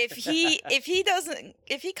 if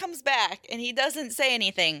he comes back and he doesn't say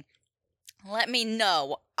anything, let me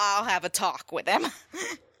know. I'll have a talk with him.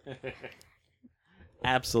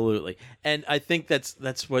 Absolutely. And I think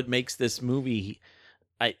that's what makes this movie,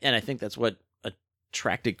 I think that's what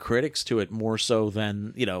attracted critics to it more so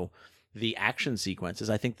than, the action sequences.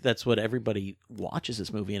 I think that's what everybody watches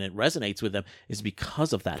this movie and it resonates with them, is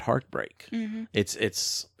because of that heartbreak. Mm-hmm.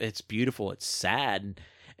 It's beautiful, it's sad,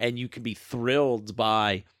 and you can be thrilled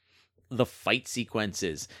by the fight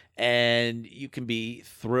sequences, and you can be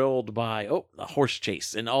thrilled by the horse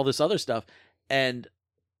chase and all this other stuff, and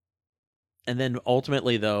then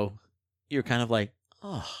ultimately, though, you're kind of like,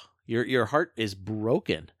 your heart is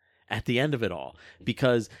broken at the end of it all,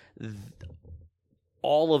 because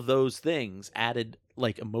all of those things added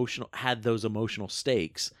had those emotional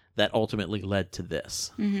stakes that ultimately led to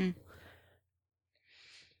this. Mm-hmm.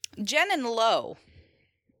 Jen and Lo,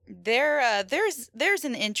 there's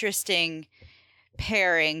an interesting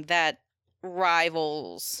pairing that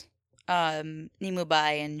rivals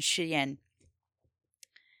Nimubai and Shiyen.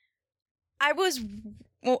 I was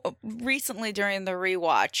recently during the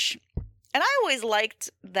rewatch, and I always liked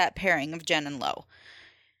that pairing of Jen and Lo.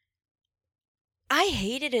 I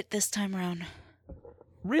hated it this time around.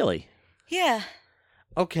 Really? Yeah.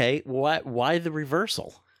 Okay, why the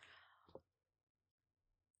reversal?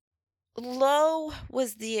 Lo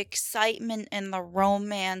was the excitement and the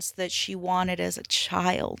romance that she wanted as a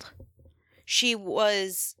child. He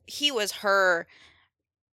was her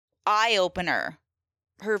eye-opener,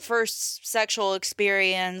 her first sexual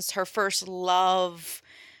experience, her first love.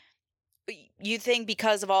 You think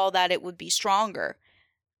because of all that it would be stronger.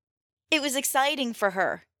 It was exciting for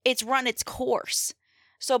her. It's run its course.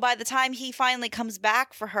 So by the time he finally comes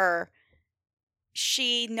back for her,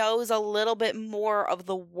 she knows a little bit more of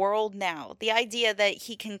the world now. The idea that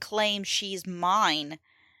he can claim she's mine,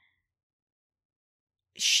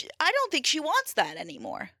 I don't think she wants that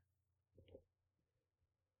anymore.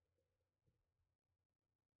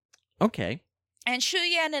 Okay. And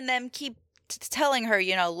Shuyan and them keep telling her,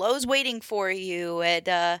 Lo's waiting for you at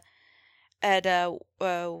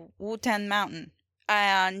Wutan Mountain.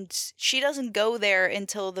 And she doesn't go there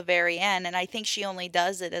until the very end, and I think she only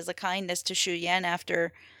does it as a kindness to Shu Yan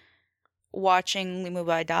after watching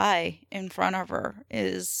Limubai die in front of her.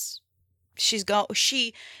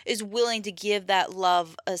 She is willing to give that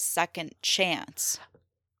love a second chance.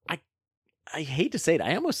 I hate to say it,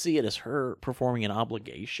 I almost see it as her performing an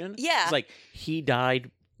obligation. Yeah, it's like he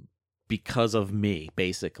died because of me,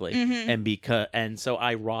 basically, and so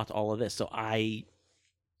I wrought all of this, so I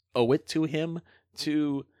owe it to him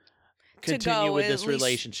to continue with this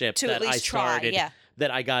relationship that I started,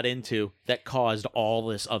 that I got into, that caused all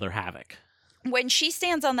this other havoc. When she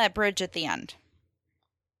stands on that bridge at the end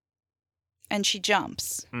and she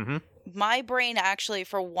jumps, my brain actually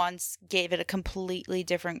for once gave it a completely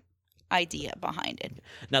different idea behind it.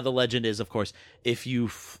 Now the legend is, of course, if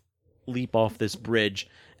you leap off this bridge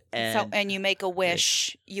and you make a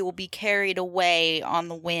wish, you will be carried away on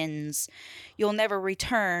the winds. You'll never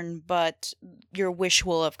return, but your wish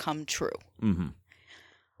will have come true. Mm-hmm.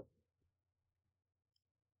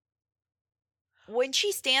 When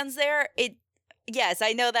she stands there, yes,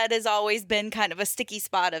 I know that has always been kind of a sticky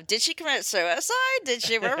spot of, did she commit suicide? Did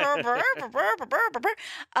she?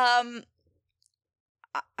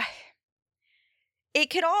 It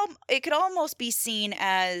could almost be seen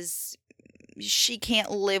as she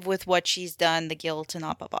can't live with what she's done, the guilt and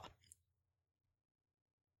blah.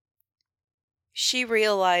 She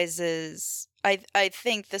realizes, I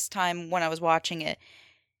think this time when I was watching it,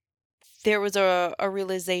 there was a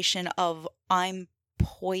realization of, I'm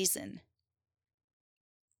poison.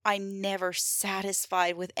 I'm never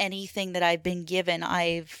satisfied with anything that I've been given.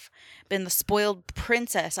 I've been the spoiled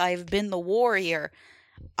princess. I've been the warrior.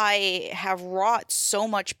 I have wrought so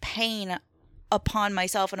much pain upon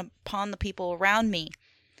myself and upon the people around me.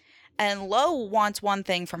 And Lo wants one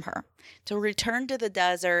thing from her, to return to the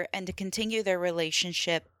desert and to continue their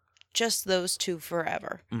relationship, just those two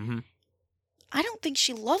forever. Mm-hmm. I don't think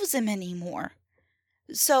she loves him anymore.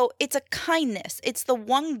 So it's a kindness. It's the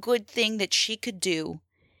one good thing that she could do,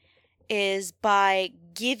 is by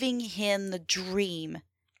giving him the dream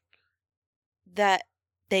that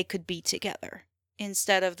they could be together,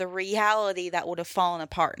 instead of the reality that would have fallen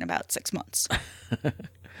apart in about 6 months.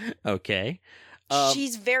 Okay.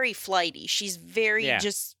 She's very flighty. She's very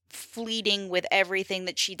just fleeting with everything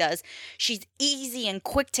that she does. She's easy and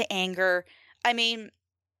quick to anger. I mean,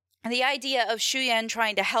 the idea of Shuyan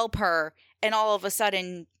trying to help her and all of a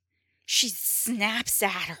sudden she snaps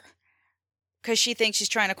at her because she thinks she's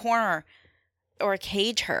trying to corner her or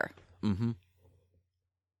cage her. Mm-hmm.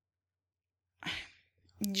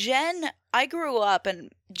 Jen, I grew up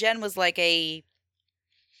and Jen was like a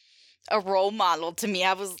role model to me.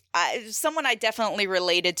 Someone I definitely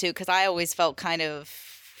related to, because I always felt kind of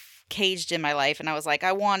caged in my life, and I was like,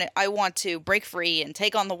 I want to break free and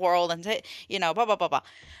take on the world and blah blah blah blah.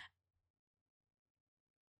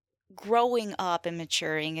 Growing up and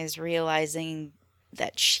maturing is realizing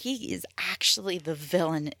that she is actually the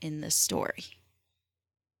villain in this story.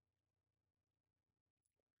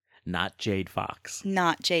 Not Jade Fox.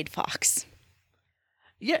 Not Jade Fox.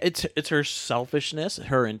 Yeah, it's her selfishness,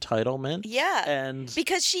 her entitlement. Yeah, and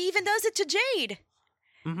because she even does it to Jade.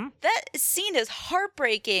 Mm-hmm. That scene is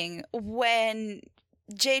heartbreaking when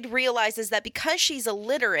Jade realizes that because she's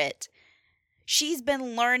illiterate, she's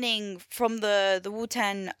been learning from the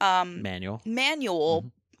Wutan manual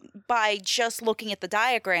mm-hmm. by just looking at the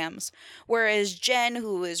diagrams. Whereas Jen,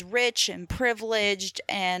 who is rich and privileged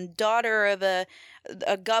and daughter of a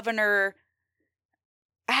governor,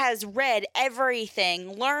 has read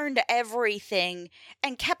everything, learned everything,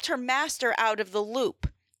 and kept her master out of the loop.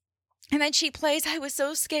 And then she plays, I was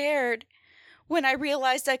so scared when I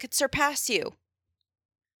realized I could surpass you.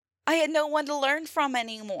 I had no one to learn from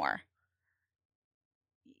anymore.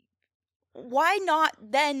 Why not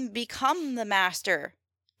then become the master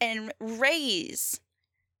and raise?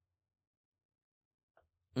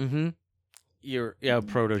 Mm-hmm. You're a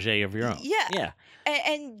protege of your own. Yeah. Yeah.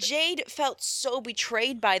 And Jade felt so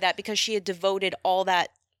betrayed by that because she had devoted all that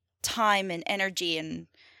time and energy, and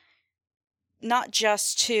not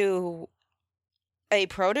just to a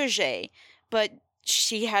protege, but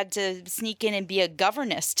she had to sneak in and be a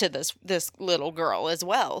governess to this little girl as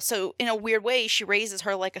well. So in a weird way, she raises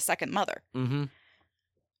her like a second mother. Mm-hmm.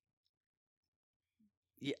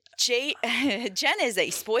 Yeah. Jen is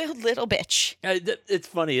a spoiled little bitch. It's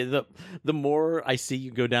funny. The more I see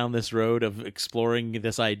you go down this road of exploring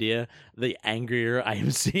this idea, the angrier I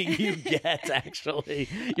am seeing you get. Actually,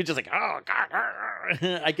 you're just like, oh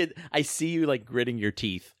God. I see you like gritting your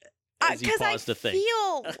teeth as you pause to think.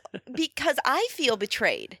 Because I feel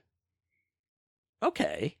betrayed.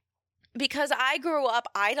 Okay. Because I grew up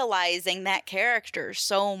idolizing that character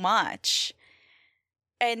so much.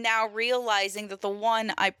 And now realizing that the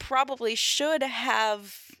one I probably should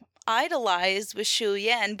have idolized was Shu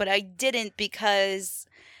Yan, but I didn't because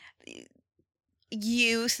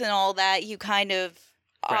youth and all that, you kind of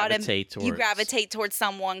gravitate towards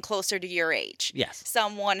someone closer to your age. Yes.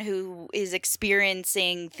 Someone who is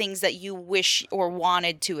experiencing things that you wish or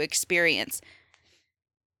wanted to experience.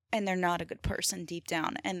 And they're not a good person deep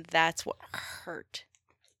down, and that's what hurt.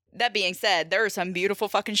 That being said, there are some beautiful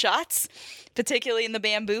fucking shots, particularly in the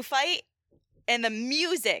bamboo fight. And the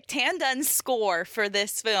music, Tan Dun's score for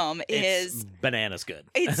this film is bananas good.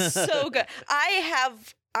 It's so good. I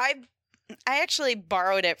actually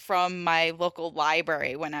borrowed it from my local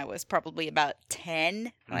library when I was probably about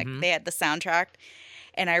 10. Like, they had the soundtrack.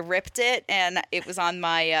 And I ripped it, and it was on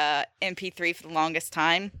my MP3 for the longest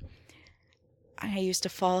time. I used to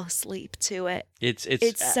fall asleep to it. It's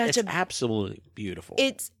absolutely beautiful.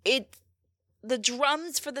 It's the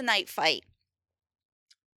drums for the night fight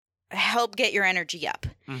help get your energy up.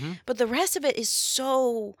 But the rest of it is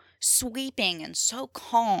so sweeping and so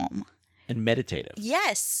calm. And meditative.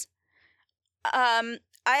 Yes. I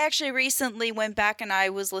actually recently went back and I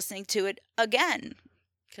was listening to it again.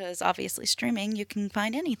 Because obviously streaming, you can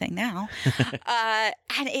find anything now.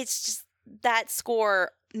 And it's just, that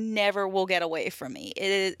score never will get away from me.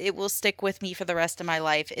 It will stick with me for the rest of my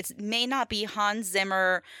life. It may not be Hans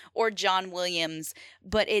Zimmer or John Williams,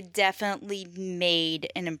 but it definitely made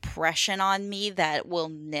an impression on me that will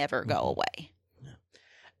never go away.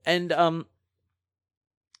 And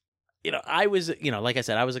I was, like I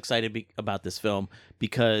said, I was excited about this film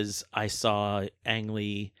because I saw Ang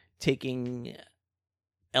Lee taking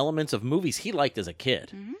elements of movies he liked as a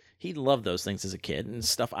kid. He loved those things as a kid and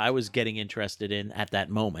stuff I was getting interested in at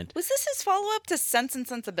that moment. Was this his follow-up to Sense and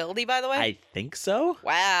Sensibility, by the way? I think so.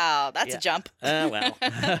 Wow, that's a jump. Well,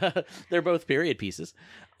 they're both period pieces.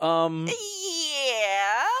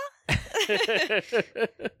 Yeah.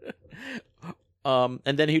 And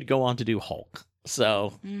then he'd go on to do Hulk.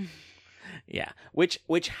 So, yeah,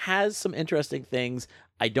 which has some interesting things.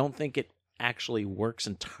 I don't think it actually works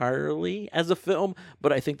entirely as a film,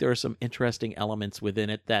 but I think there are some interesting elements within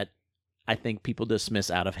it that I think people dismiss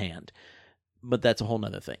out of hand. But that's a whole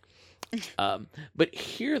nother thing. But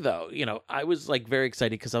here, though, I was like very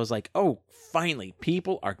excited because I was like, oh, finally,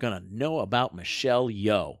 people are going to know about Michelle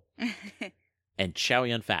Yeoh and Chow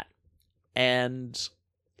Yun-fat. And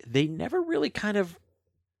they never really kind of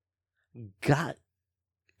got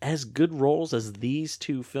as good roles as these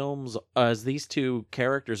two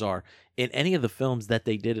characters are in any of the films that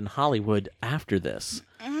they did in Hollywood after this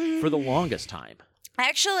for the longest time.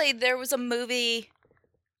 Actually, there was a movie,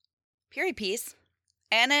 period piece,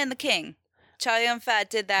 Anna and the King. Chow Yun-fat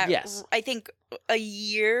did that, yes. I think, a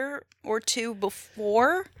year or two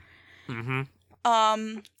before.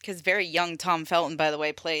 Because very young Tom Felton, by the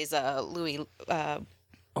way, plays Louis.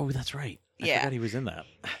 Oh, that's right. I forgot he was in that.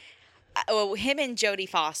 Him and Jodie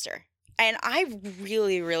Foster. And I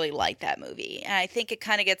really, really like that movie. And I think it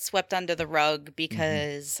kind of gets swept under the rug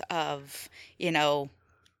because of, it's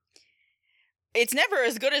never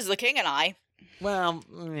as good as The King and I. Well,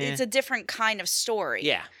 it's a different kind of story.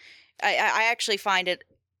 Yeah. I actually find it,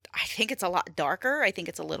 I think it's a lot darker. I think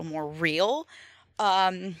it's a little more real.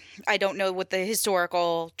 I don't know what the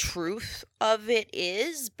historical truth of it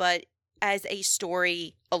is, but as a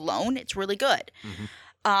story alone, it's really good.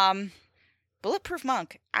 Mm-hmm. Bulletproof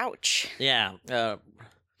Monk. Ouch. Yeah.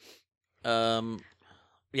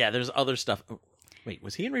 Yeah, there's other stuff. Wait,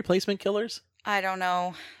 was he in Replacement Killers I don't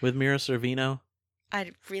know. with Mira Sorvino?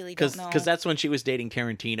 I really don't know. Because that's when she was dating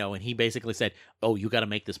Tarantino, and he basically said, "Oh, you got to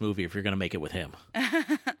make this movie if you're going to make it with him."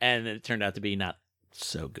 And it turned out to be not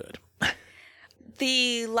so good.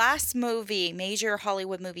 The last movie, major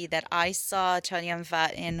Hollywood movie that I saw Chow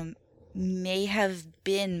Yun-fat in may have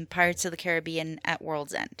been Pirates of the Caribbean at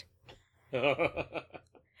World's End.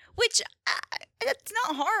 Which, it's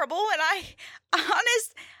not horrible, and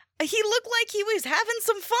he looked like he was having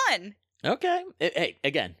some fun. Okay. Hey,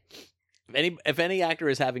 again, if any actor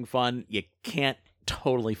is having fun, you can't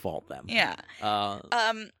totally fault them. Yeah.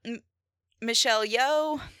 Michelle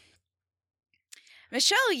Yeoh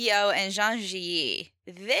and Zhang Ziyi,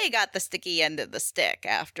 they got the sticky end of the stick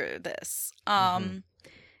after this.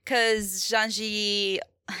 Because Zhang Ziyi,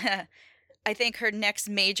 I think her next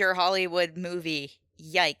major Hollywood movie,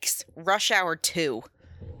 yikes, Rush Hour 2.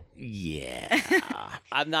 Yeah.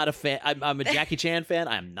 I'm not a fan. I'm a Jackie Chan fan.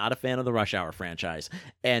 I'm not a fan of the Rush Hour franchise.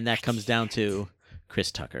 And that comes down to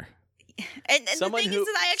Chris Tucker. And the thing is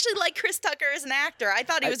that I actually like Chris Tucker as an actor. I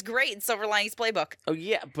thought he was great in Silver Linings Playbook. Oh,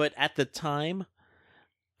 yeah. But at the time,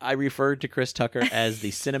 I referred to Chris Tucker as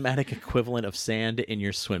the cinematic equivalent of sand in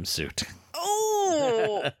your swimsuit.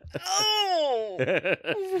 Oh.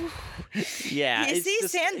 Yeah. You see,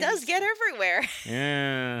 sand does get everywhere.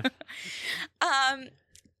 Yeah.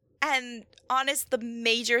 And honest, the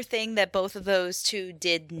major thing that both of those two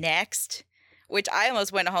did next, which I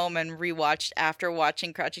almost went home and rewatched after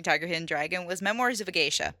watching Crouching Tiger, Hidden Dragon, was Memoirs of a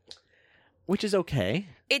Geisha. Which is okay.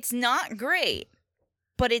 It's not great,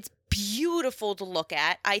 but it's beautiful to look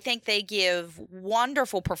at. I think they give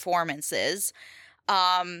wonderful performances.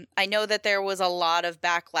 I know that there was a lot of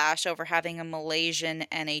backlash over having a Malaysian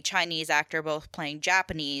and a Chinese actor both playing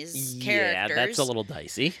Japanese characters. Yeah, that's a little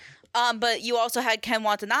dicey. But you also had Ken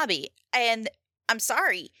Watanabe. And I'm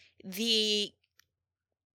sorry, the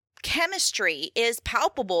chemistry is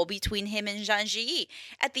palpable between him and Zhang Ziyi.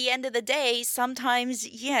 At the end of the day, sometimes,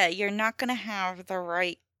 you're not going to have the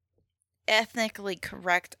right ethnically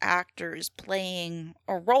correct actors playing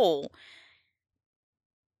a role.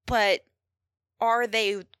 But are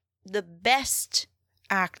they the best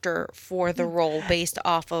actor for the role based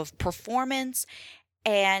off of performance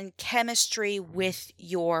and chemistry with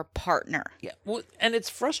your partner? Yeah, well, and it's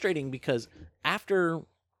frustrating because after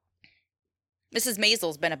Mrs.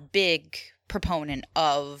 Maisel's been a big proponent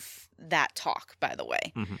of that talk, by the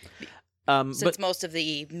way. Mm-hmm. Since most of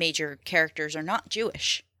the major characters are not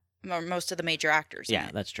Jewish, or most of the major actors. Yeah,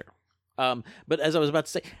 that's true. But as I was about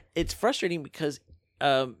to say, it's frustrating because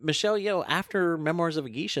Michelle Yeoh, after Memoirs of a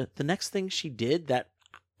Geisha, the next thing she did that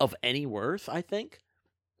of any worth, I think,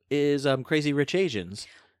 is Crazy Rich Asians,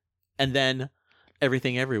 and then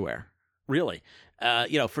Everything Everywhere. Really,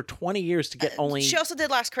 for 20 years to get only. She also did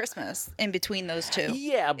Last Christmas in between those two.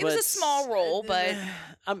 Yeah, but it was a small role, but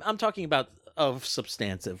I'm talking about of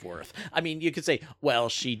substantive worth. I mean, you could say, well,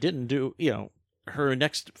 she didn't do. Her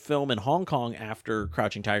next film in Hong Kong after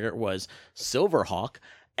Crouching Tiger was Silverhawk,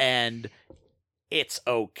 and it's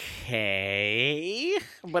okay,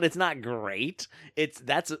 but it's not great.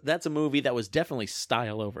 That's a movie that was definitely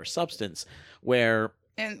style over substance, where.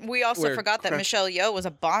 And we also forgot that Michelle Yeoh was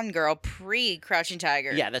a Bond girl pre-Crouching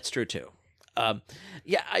Tiger. Yeah, that's true too. I'm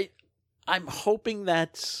hoping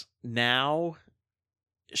that now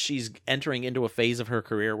she's entering into a phase of her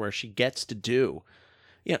career where she gets to do.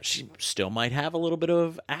 She still might have a little bit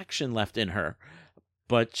of action left in her,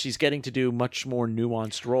 but she's getting to do much more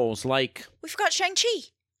nuanced roles. Like we forgot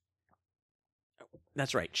Shang-Chi.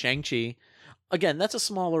 That's right, Shang-Chi. Again, that's a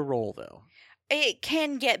smaller role though. It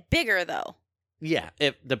can get bigger though. Yeah,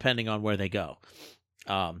 depending on where they go.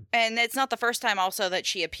 And it's not the first time also that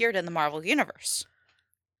she appeared in the Marvel Universe.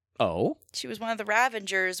 Oh? She was one of the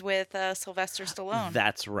Ravengers with Sylvester Stallone.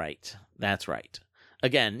 That's right.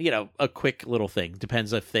 Again, a quick little thing.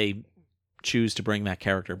 Depends if they choose to bring that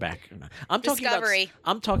character back or not. I'm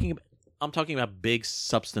talking about big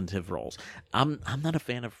substantive roles. I'm not a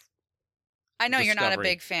fan of I know Discovery. You're not a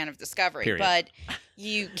big fan of Discovery, Period. But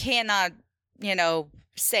you cannot,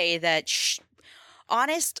 say that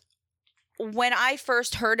honest, when I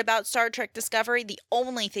first heard about Star Trek Discovery, the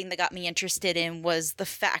only thing that got me interested in was the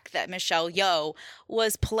fact that Michelle Yeoh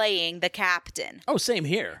was playing the captain. Oh, same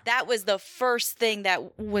here. That was the first thing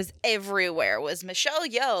that was everywhere, was Michelle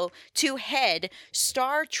Yeoh to head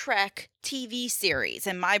Star Trek TV series.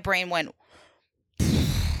 And my brain went,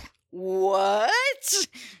 what?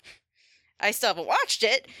 I still haven't watched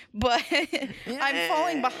it, but I'm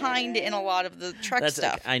falling behind in a lot of the Trek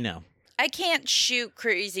stuff. I know. I can't shoot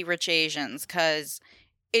Crazy Rich Asians because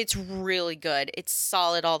it's really good. It's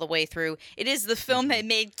solid all the way through. It is the film that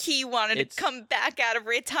made Key wanted to come back out of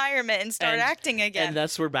retirement and start acting again. And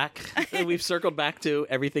thus we're back. We've circled back to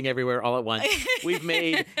Everything Everywhere All at Once. We've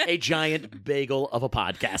made a giant bagel of a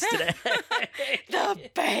podcast today. The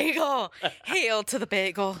bagel. Hail to the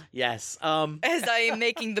bagel. Yes. As I am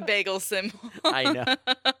making the bagel symbol. I know.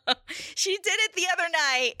 She did it the other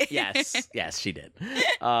night. Yes, she did.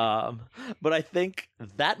 But I think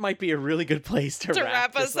that might be a really good place to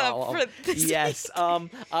wrap us up for this Yes.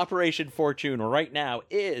 Operation Fortune right now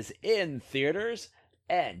is in theaters.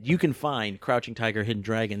 And you can find Crouching Tiger, Hidden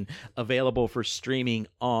Dragon available for streaming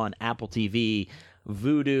on Apple TV,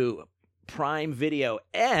 Vudu, Prime Video,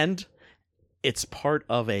 and it's part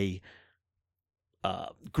of a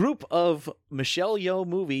group of Michelle Yeoh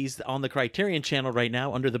movies on the Criterion Channel right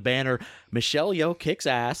now under the banner Michelle Yeoh Kicks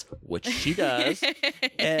Ass, which she does.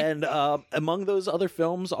 And among those other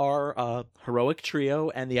films are Heroic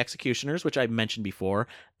Trio and The Executioners, which I mentioned before,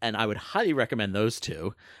 and I would highly recommend those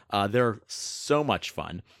two. They're so much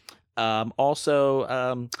fun.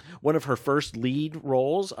 Also, one of her first lead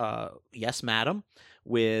roles, Yes, Madam,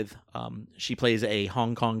 with she plays a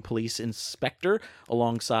Hong Kong police inspector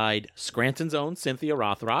alongside Scranton's own Cynthia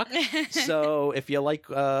Rothrock. So if you like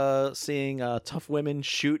seeing tough women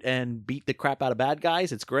shoot and beat the crap out of bad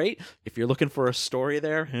guys, it's great. If you're looking for a story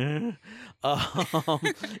there,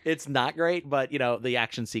 it's not great, but the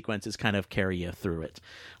action sequences kind of carry you through it.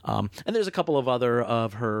 And there's a couple of other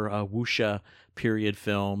of her wuxia period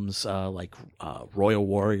films, like Royal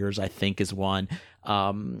Warriors, I think, is one.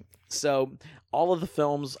 So all of the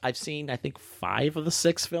films I've seen, I think 5 of the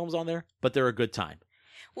 6 films on there, but they're a good time.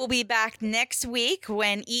 We'll be back next week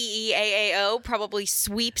when EEAAO probably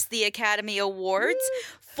sweeps the Academy Awards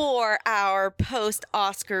for our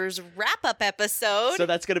post-Oscars wrap-up episode. So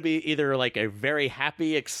that's going to be either like a very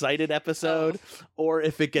happy, excited episode, or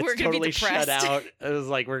if it gets totally shut out, it was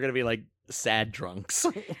like we're going to be like sad drunks.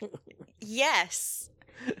 Yes.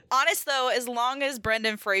 Honest, though, as long as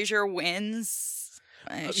Brendan Fraser wins...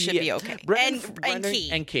 it should be okay.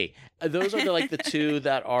 And Key. Those are the two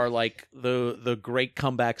that are like the great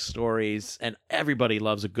comeback stories, and everybody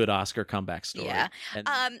loves a good Oscar comeback story. Yeah.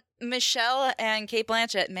 And, Michelle and Cate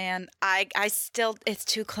Blanchett, man, I still, it's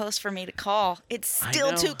too close for me to call. It's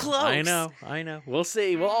still too close. I know. We'll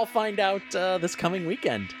see. We'll all find out this coming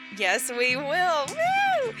weekend. Yes, we will.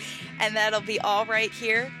 Woo! And that'll be all right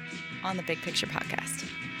here on the Big Picture Podcast.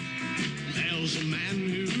 There's a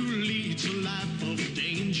man who leads a life of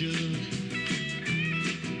danger.